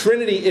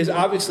Trinity is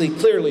obviously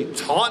clearly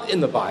taught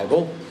in the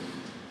Bible.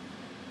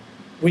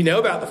 We know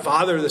about the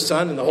Father, the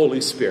Son, and the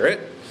Holy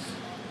Spirit.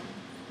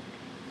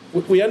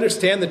 We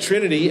understand the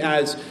Trinity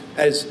as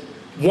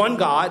one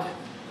God,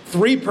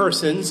 three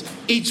persons,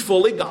 each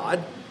fully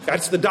God.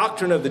 That's the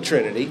doctrine of the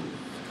Trinity.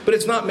 But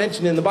it's not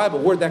mentioned in the Bible.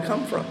 Where'd that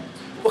come from?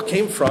 Well, it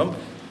came from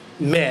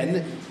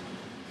men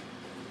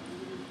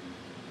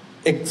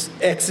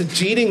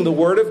exegeting the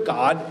Word of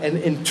God and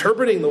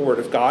interpreting the Word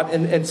of God.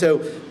 And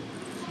so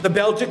the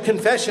Belgic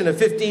Confession of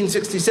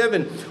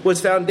 1567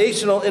 was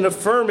foundational in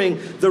affirming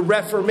the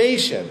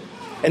Reformation.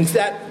 And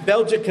that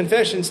Belgic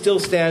Confession still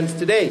stands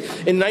today.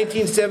 In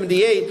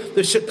 1978,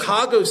 the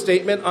Chicago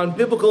Statement on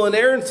Biblical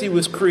Inerrancy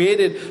was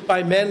created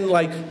by men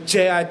like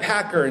J.I.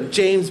 Packer and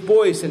James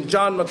Boyce and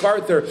John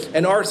MacArthur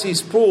and R.C.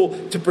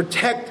 Sproul to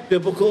protect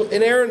biblical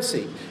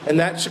inerrancy. And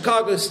that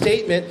Chicago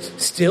Statement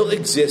still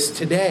exists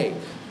today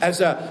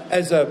as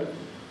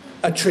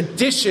a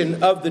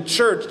tradition of the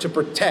church to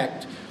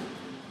protect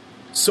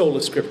sola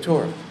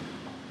scriptura.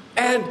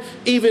 And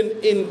even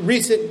in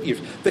recent years,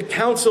 the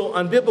Council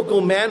on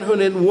Biblical Manhood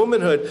and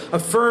Womanhood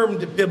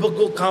affirmed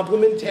biblical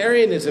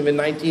complementarianism in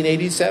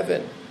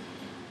 1987.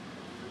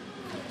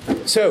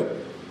 So,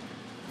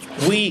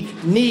 we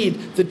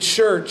need the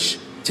church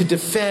to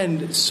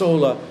defend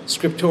sola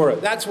scriptura.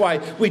 That's why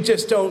we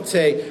just don't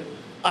say,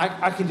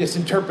 I can just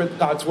interpret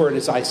God's word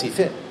as I see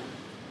fit.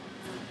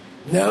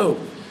 No.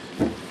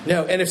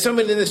 And if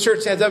someone in this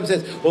church stands up and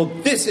says, well,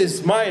 this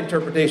is my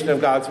interpretation of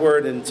God's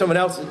word, and someone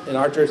else in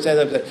our church stands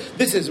up and says,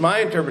 this is my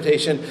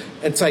interpretation,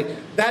 and it's like,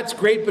 that's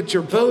great, but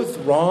you're both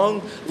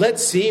wrong.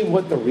 Let's see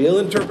what the real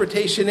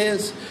interpretation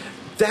is.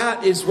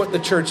 That is what the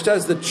church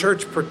does. The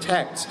church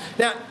protects.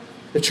 Now,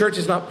 the church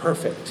is not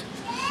perfect.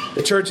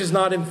 The church is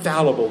not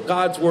infallible.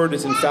 God's word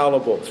is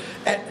infallible.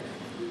 And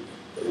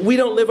we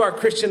don't live our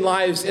Christian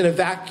lives in a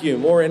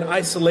vacuum or in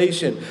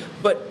isolation,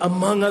 but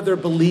among other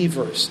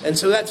believers. And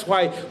so that's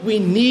why we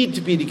need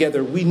to be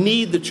together. We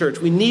need the church.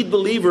 We need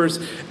believers,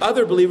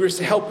 other believers,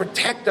 to help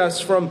protect us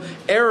from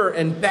error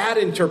and bad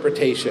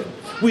interpretation.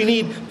 We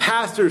need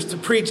pastors to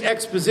preach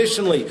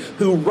expositionally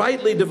who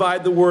rightly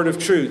divide the word of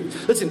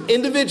truth. Listen,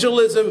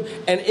 individualism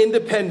and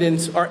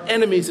independence are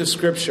enemies of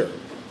Scripture.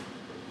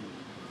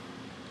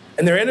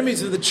 And they're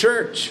enemies of the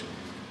church.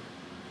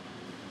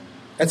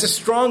 That's a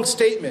strong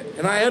statement,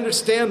 and I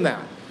understand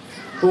that.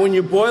 But when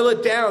you boil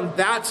it down,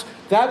 that's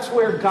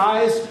where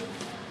guys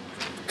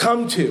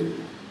come to.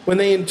 When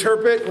they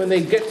interpret, when they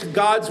get to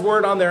God's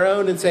word on their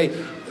own and say,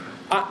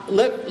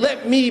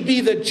 let me be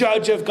the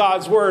judge of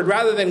God's word,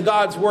 rather than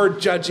God's word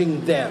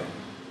judging them.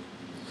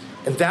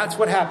 And that's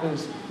what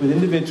happens with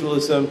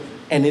individualism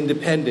and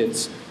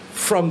independence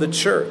from the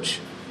church.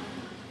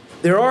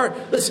 There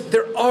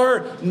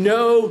are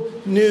no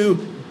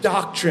new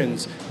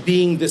doctrines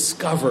being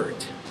discovered.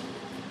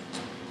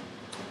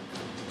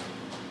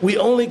 We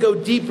only go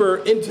deeper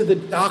into the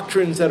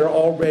doctrines that are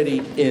already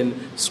in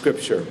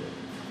Scripture.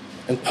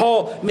 And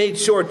Paul made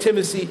sure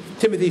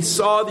Timothy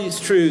saw these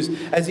truths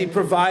as he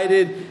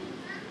provided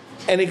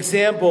an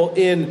example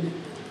in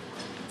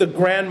the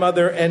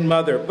grandmother and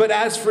mother. But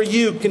as for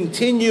you,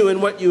 continue in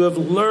what you have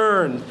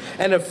learned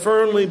and have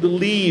firmly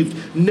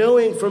believed,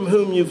 knowing from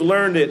whom you've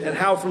learned it, and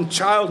how from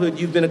childhood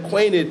you've been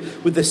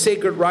acquainted with the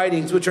sacred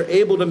writings, which are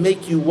able to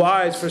make you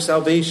wise for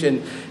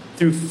salvation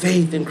through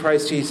faith in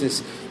Christ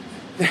Jesus.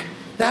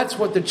 That's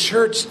what the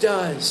church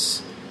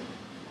does.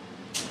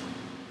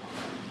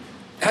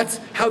 That's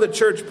how the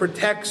church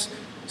protects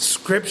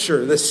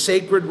Scripture, the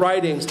sacred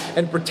writings,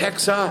 and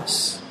protects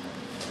us.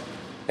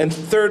 And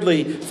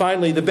thirdly,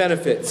 finally, the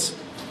benefits.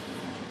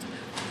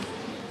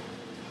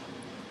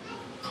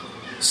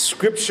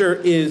 Scripture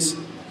is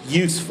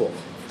useful.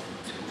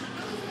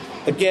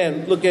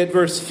 Again, look at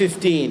verse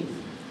 15.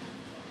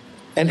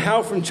 And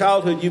how from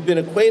childhood you've been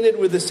acquainted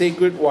with the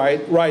sacred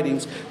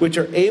writings, which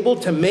are able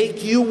to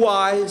make you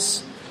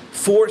wise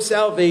for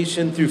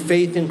salvation through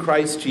faith in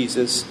Christ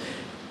Jesus.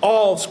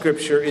 All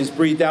Scripture is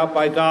breathed out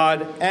by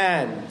God,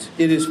 and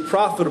it is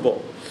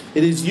profitable.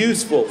 It is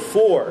useful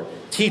for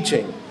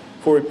teaching,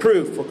 for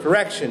reproof, for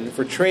correction,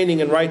 for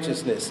training in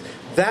righteousness,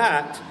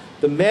 that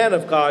the man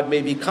of God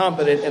may be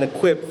competent and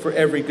equipped for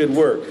every good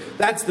work.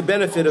 That's the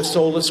benefit of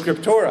sola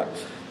scriptura.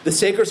 The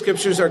sacred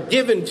scriptures are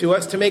given to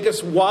us to make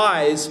us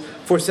wise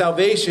for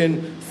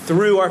salvation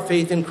through our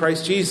faith in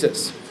Christ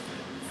Jesus.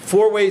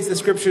 4 ways the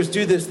scriptures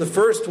do this. The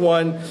first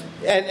one,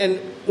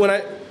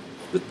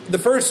 the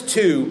first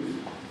 2,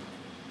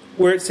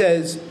 where it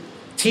says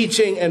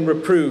teaching and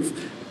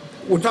reproof,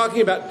 we're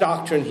talking about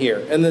doctrine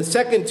here. And the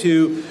second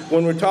 2,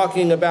 when we're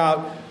talking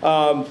about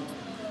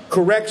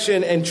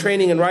correction and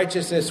training in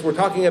righteousness, we're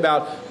talking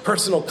about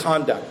personal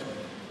conduct,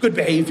 good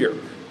behavior,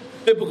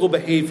 biblical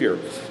behavior.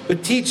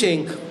 But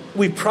teaching,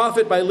 we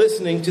profit by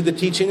listening to the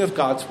teaching of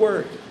God's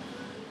word.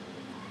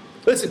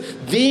 Listen,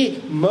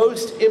 the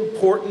most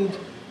important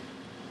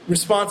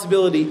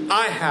responsibility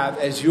I have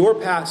as your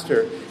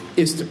pastor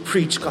is to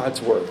preach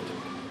God's word.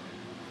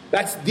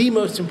 That's the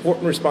most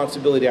important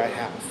responsibility I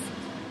have.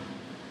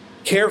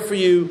 Care for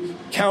you,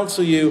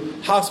 counsel you,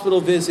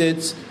 hospital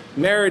visits,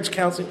 marriage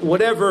counseling,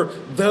 whatever,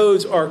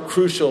 those are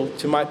crucial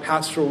to my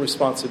pastoral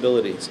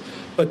responsibilities.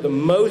 But the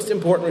most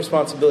important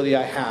responsibility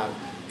I have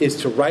is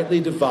to rightly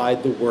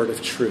divide the word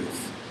of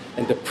truth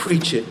and to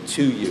preach it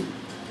to you.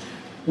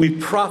 We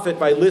profit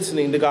by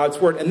listening to God's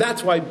word. And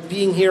that's why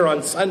being here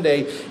on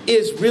Sunday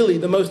is really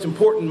the most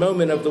important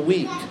moment of the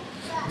week.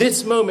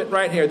 This moment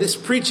right here, this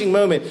preaching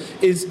moment,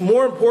 is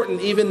more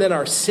important even than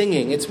our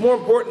singing. It's more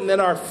important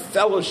than our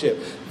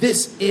fellowship.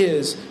 This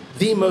is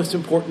the most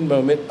important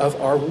moment of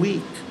our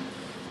week.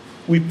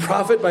 We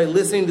profit by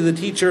listening to the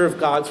teacher of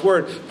God's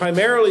word,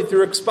 primarily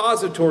through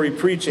expository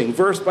preaching,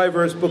 verse by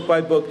verse, book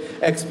by book,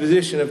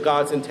 exposition of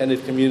God's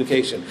intended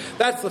communication.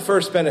 That's the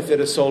first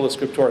benefit of sola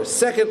scriptura.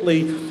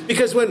 Secondly,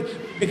 because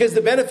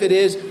the benefit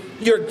is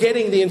you're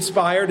getting the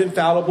inspired,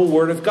 infallible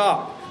word of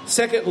God.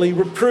 Secondly,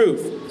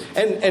 reproof.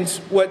 And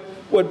what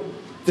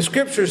the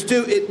scriptures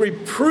do, it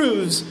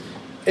reproves,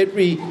 it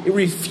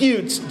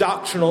refutes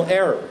doctrinal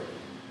error.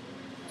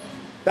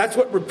 That's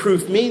what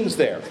reproof means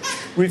there.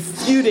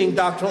 Refuting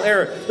doctrinal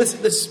error.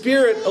 Listen, the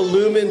Spirit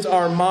illumines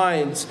our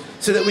minds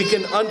so that we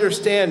can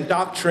understand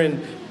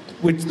doctrine,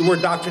 which the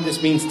word doctrine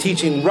just means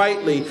teaching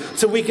rightly,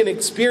 so we can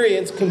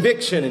experience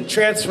conviction and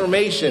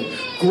transformation,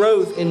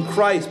 growth in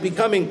Christ,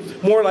 becoming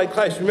more like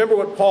Christ. Remember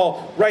what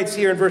Paul writes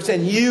here in verse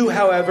 10. You,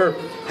 however,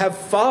 have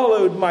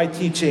followed my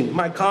teaching,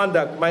 my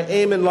conduct, my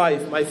aim in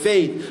life, my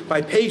faith,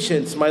 my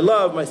patience, my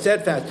love, my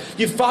steadfast.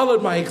 You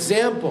followed my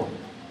example.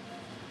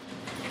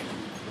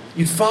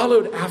 You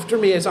followed after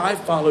me as I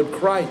followed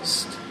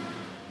Christ.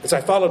 As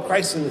I followed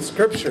Christ in the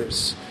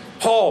scriptures.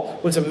 Paul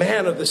was a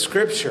man of the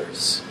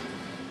scriptures.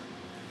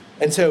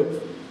 And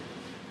so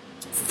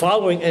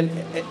following and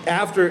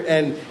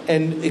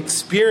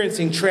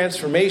experiencing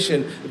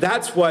transformation,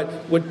 that's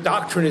what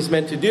doctrine is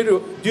meant to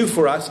do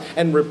for us.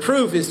 And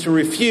reproof is to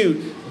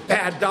refute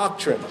bad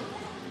doctrine.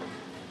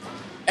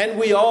 And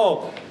we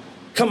all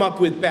come up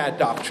with bad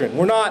doctrine.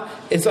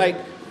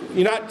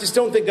 Just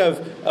don't think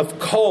of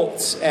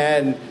cults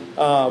and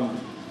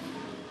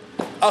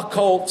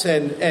occults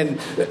and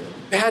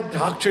bad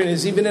doctrine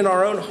is even in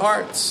our own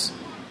hearts.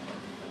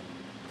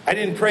 I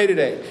didn't pray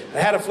today. I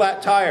had a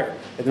flat tire.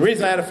 And the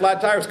reason I had a flat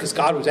tire was because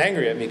God was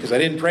angry at me because I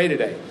didn't pray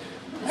today.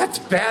 That's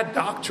bad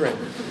doctrine.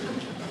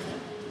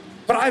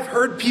 But I've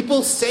heard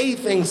people say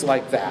things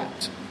like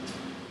that.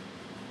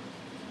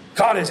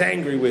 God is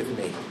angry with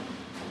me.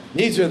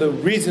 These are the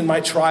reason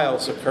my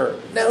trials occur.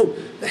 No,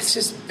 that's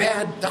just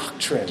bad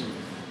doctrine.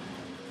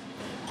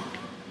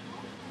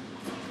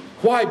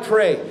 Why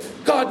pray?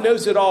 God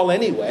knows it all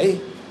anyway.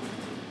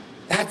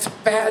 That's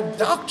bad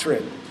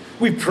doctrine.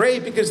 We pray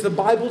because the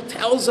Bible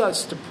tells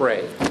us to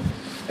pray.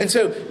 And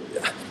so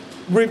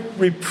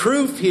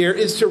reproof here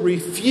is to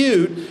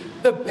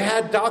refute the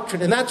bad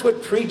doctrine. And that's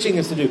what preaching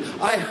is to do.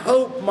 I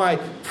hope my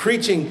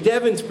preaching,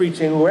 Devin's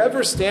preaching,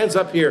 whoever stands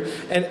up here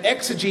and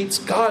exegetes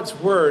God's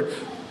word,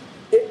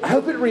 I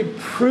hope it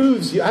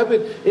reproves you. I hope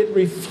it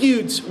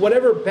refutes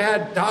whatever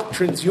bad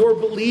doctrines you're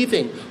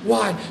believing.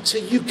 Why? So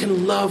you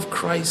can love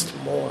Christ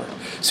more.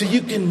 So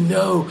you can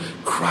know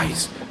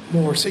Christ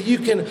more. So you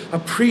can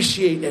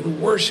appreciate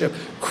and worship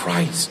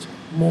Christ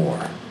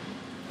more.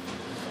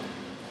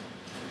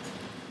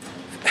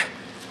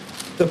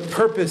 The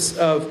purpose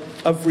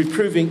of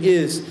reproving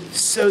is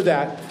so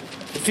that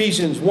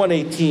Ephesians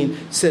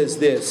 1:18 says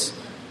this.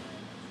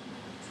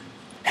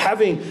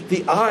 Having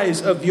the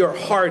eyes of your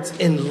hearts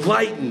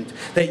enlightened,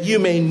 that you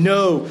may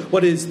know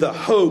what is the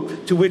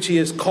hope to which he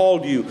has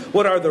called you,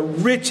 what are the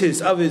riches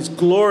of his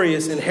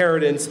glorious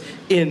inheritance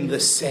in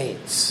the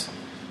saints.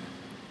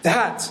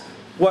 That's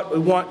what we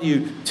want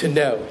you to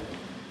know.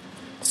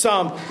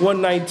 Psalm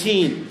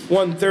 119,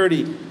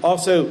 130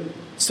 also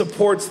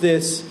supports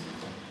this,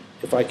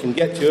 if I can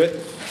get to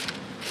it.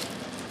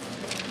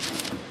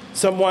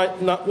 Psalm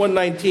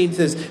 119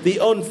 says, the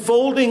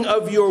unfolding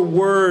of your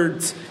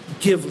words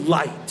give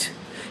light.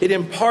 It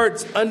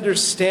imparts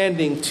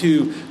understanding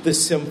to the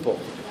simple.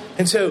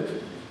 And so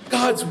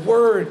God's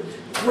word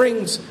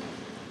brings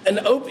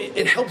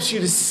it helps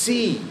you to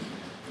see.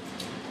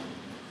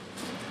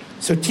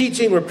 So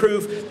teaching,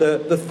 reproof,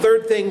 the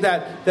third thing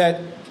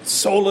that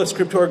Sola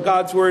Scriptura,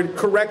 God's Word,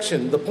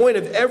 correction. The point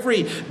of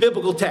every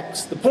biblical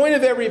text. The point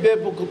of every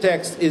biblical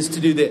text is to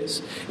do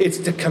this. It's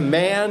to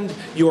command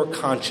your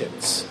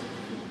conscience.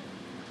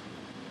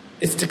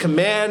 It's to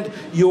command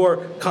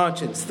your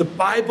conscience. The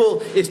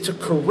Bible is to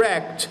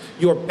correct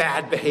your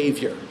bad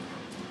behavior.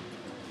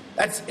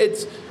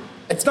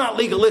 It's not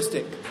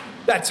legalistic.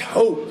 That's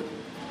hope.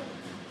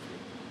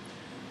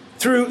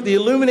 Through the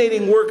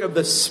illuminating work of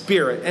the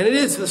Spirit. And it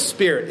is the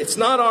Spirit. It's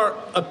not our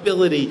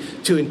ability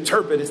to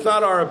interpret. It's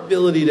not our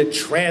ability to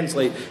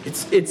translate.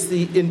 It's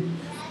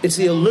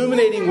the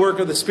illuminating work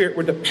of the Spirit.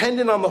 We're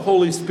dependent on the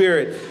Holy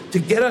Spirit to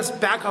get us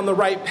back on the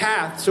right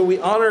path so we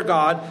honor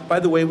God by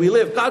the way we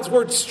live. God's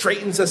Word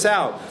straightens us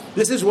out.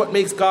 This is what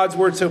makes God's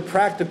Word so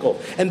practical.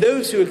 And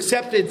those who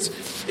accept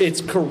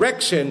its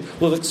correction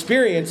will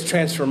experience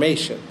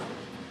transformation.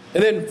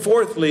 And then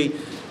fourthly,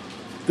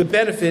 the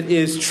benefit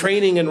is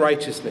training in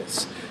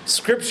righteousness.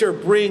 Scripture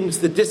brings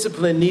the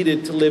discipline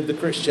needed to live the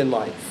Christian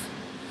life.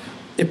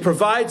 It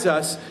provides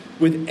us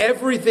with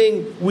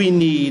everything we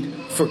need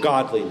for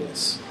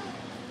godliness.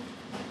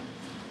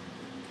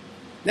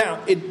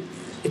 Now,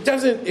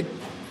 the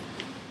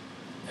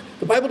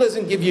Bible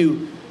doesn't give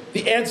you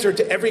the answer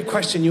to every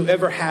question you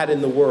ever had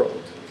in the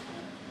world.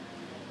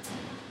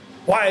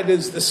 Why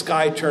does the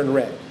sky turn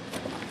red?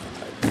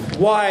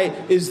 Why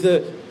is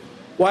the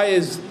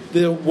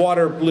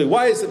water blue?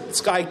 Why is the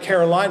sky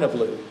Carolina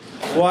blue?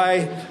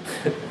 Why?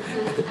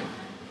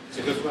 It's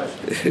a good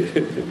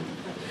question.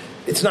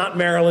 It's not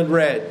Maryland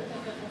red.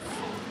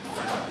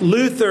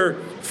 Luther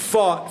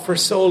fought for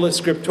sola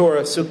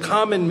scriptura so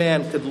common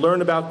man could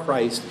learn about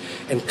Christ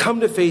and come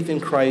to faith in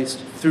Christ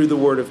through the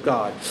Word of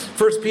God.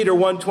 1 Peter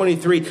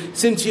 1:23,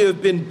 since you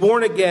have been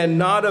born again,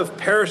 not of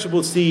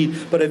perishable seed,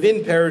 but of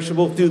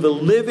imperishable, through the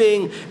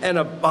living and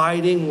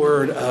abiding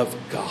Word of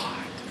God.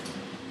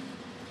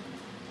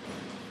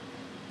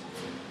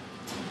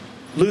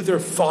 Luther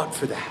fought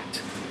for that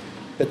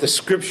the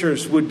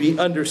Scriptures would be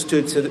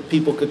understood so that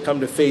people could come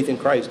to faith in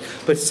Christ.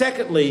 But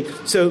secondly,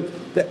 so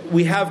that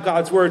we have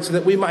God's Word so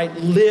that we might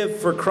live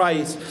for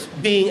Christ,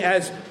 being,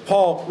 as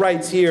Paul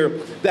writes here,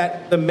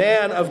 that the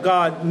man of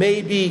God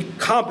may be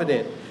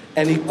competent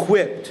and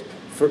equipped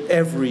for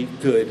every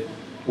good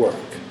work.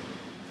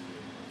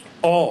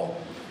 All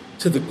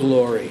to the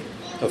glory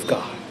of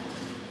God.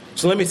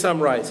 So let me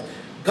summarize.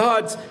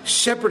 God's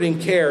shepherding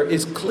care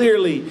is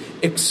clearly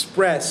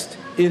expressed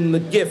in the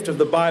gift of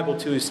the Bible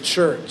to His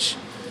church.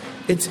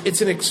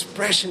 It's an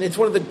expression. It's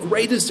one of the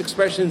greatest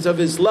expressions of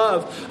His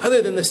love,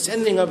 other than the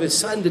sending of His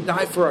Son to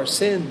die for our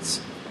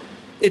sins.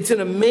 It's an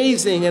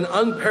amazing and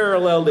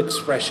unparalleled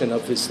expression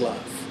of His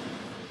love.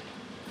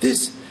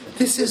 This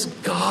is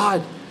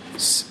God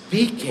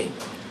speaking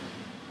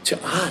to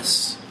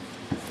us.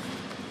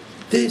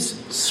 This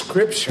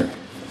Scripture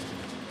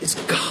is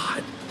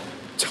God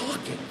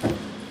talking.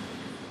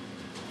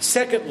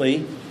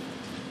 Secondly,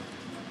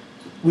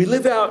 we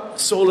live out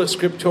sola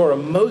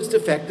scriptura most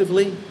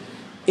effectively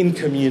in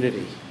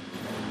community,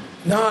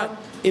 not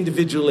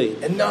individually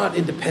and not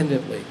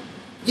independently.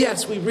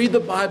 Yes, we read the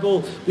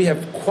Bible, we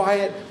have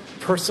quiet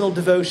personal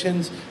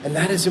devotions, and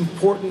that is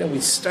important, and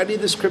we study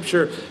the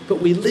Scripture,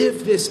 but we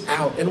live this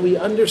out and we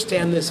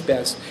understand this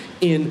best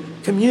in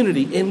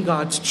community, in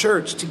God's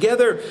church,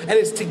 together. And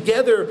it's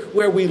together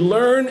where we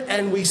learn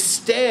and we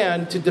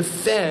stand to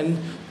defend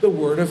the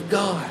Word of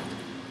God.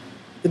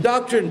 The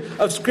doctrine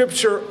of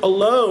Scripture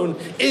alone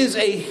is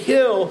a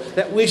hill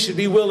that we should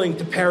be willing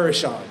to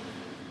perish on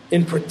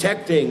in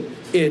protecting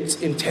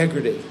its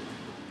integrity.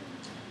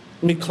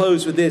 Let me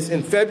close with this.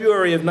 In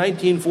February of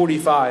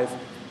 1945,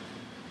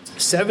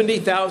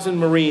 70,000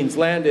 Marines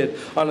landed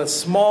on a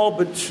small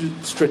but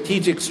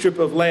strategic strip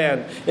of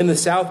land in the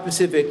South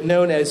Pacific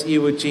known as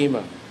Iwo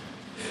Jima.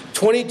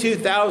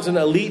 22,000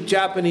 elite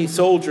Japanese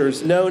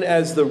soldiers known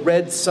as the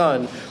Red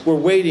Sun were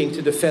waiting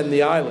to defend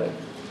the island.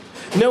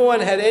 No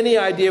one had any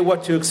idea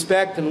what to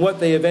expect, and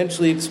what they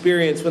eventually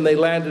experienced when they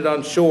landed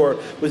on shore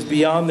was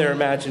beyond their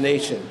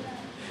imagination.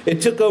 It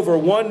took over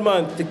 1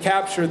 month to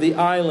capture the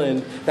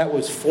island that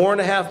was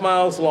 4.5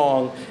 miles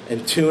long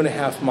and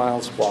 2.5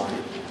 miles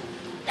wide.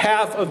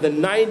 Half of the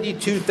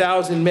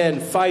 92,000 men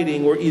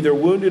fighting were either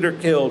wounded or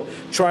killed,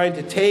 trying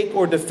to take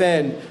or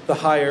defend the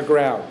higher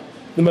ground,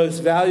 the most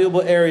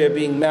valuable area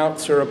being Mount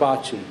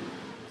Suribachi.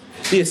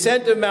 The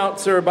ascent of Mount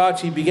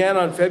Suribachi began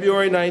on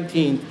February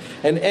 19th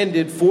and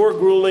ended 4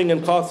 grueling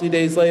and costly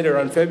days later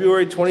on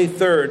February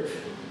 23rd,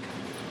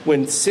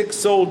 when 6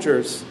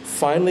 soldiers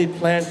finally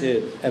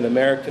planted an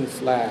American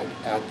flag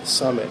at the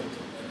summit.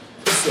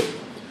 Listen,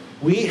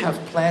 we have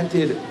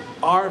planted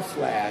our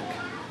flag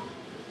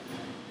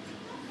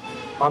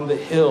on the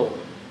hill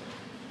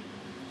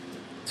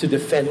to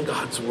defend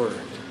God's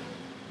Word.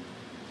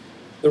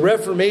 The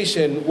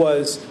Reformation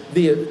was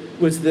the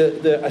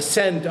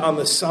ascent on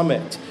the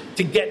summit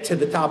to get to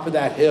the top of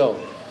that hill.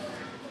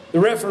 The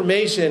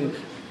Reformation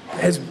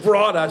has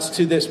brought us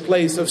to this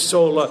place of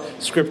sola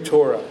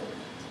scriptura.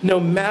 No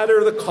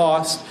matter the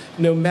cost,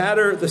 no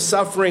matter the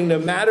suffering, no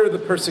matter the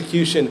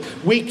persecution,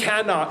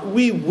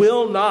 we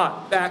will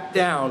not back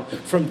down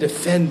from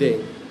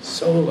defending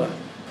sola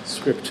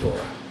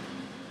scriptura.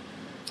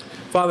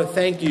 Father,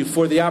 thank you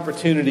for the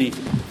opportunity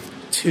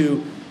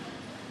to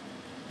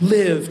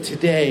live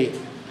today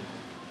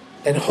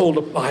and hold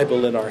a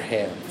Bible in our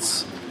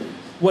hands.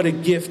 What a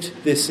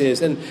gift this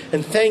is. And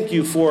thank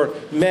you for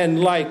men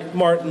like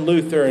Martin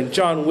Luther and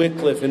John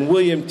Wycliffe and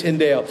William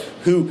Tyndale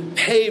who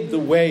paved the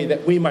way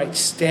that we might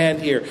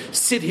stand here,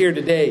 sit here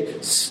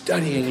today,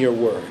 studying your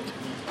word.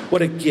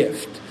 What a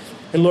gift.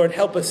 And Lord,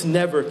 help us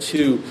never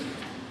to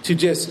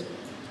just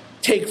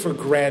take for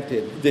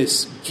granted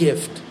this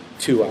gift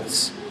to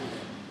us.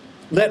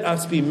 Let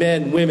us be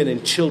men, women,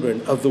 and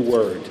children of the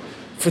word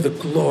for the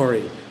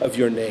glory of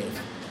your name.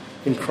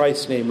 In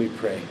Christ's name we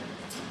pray.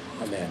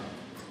 Amen.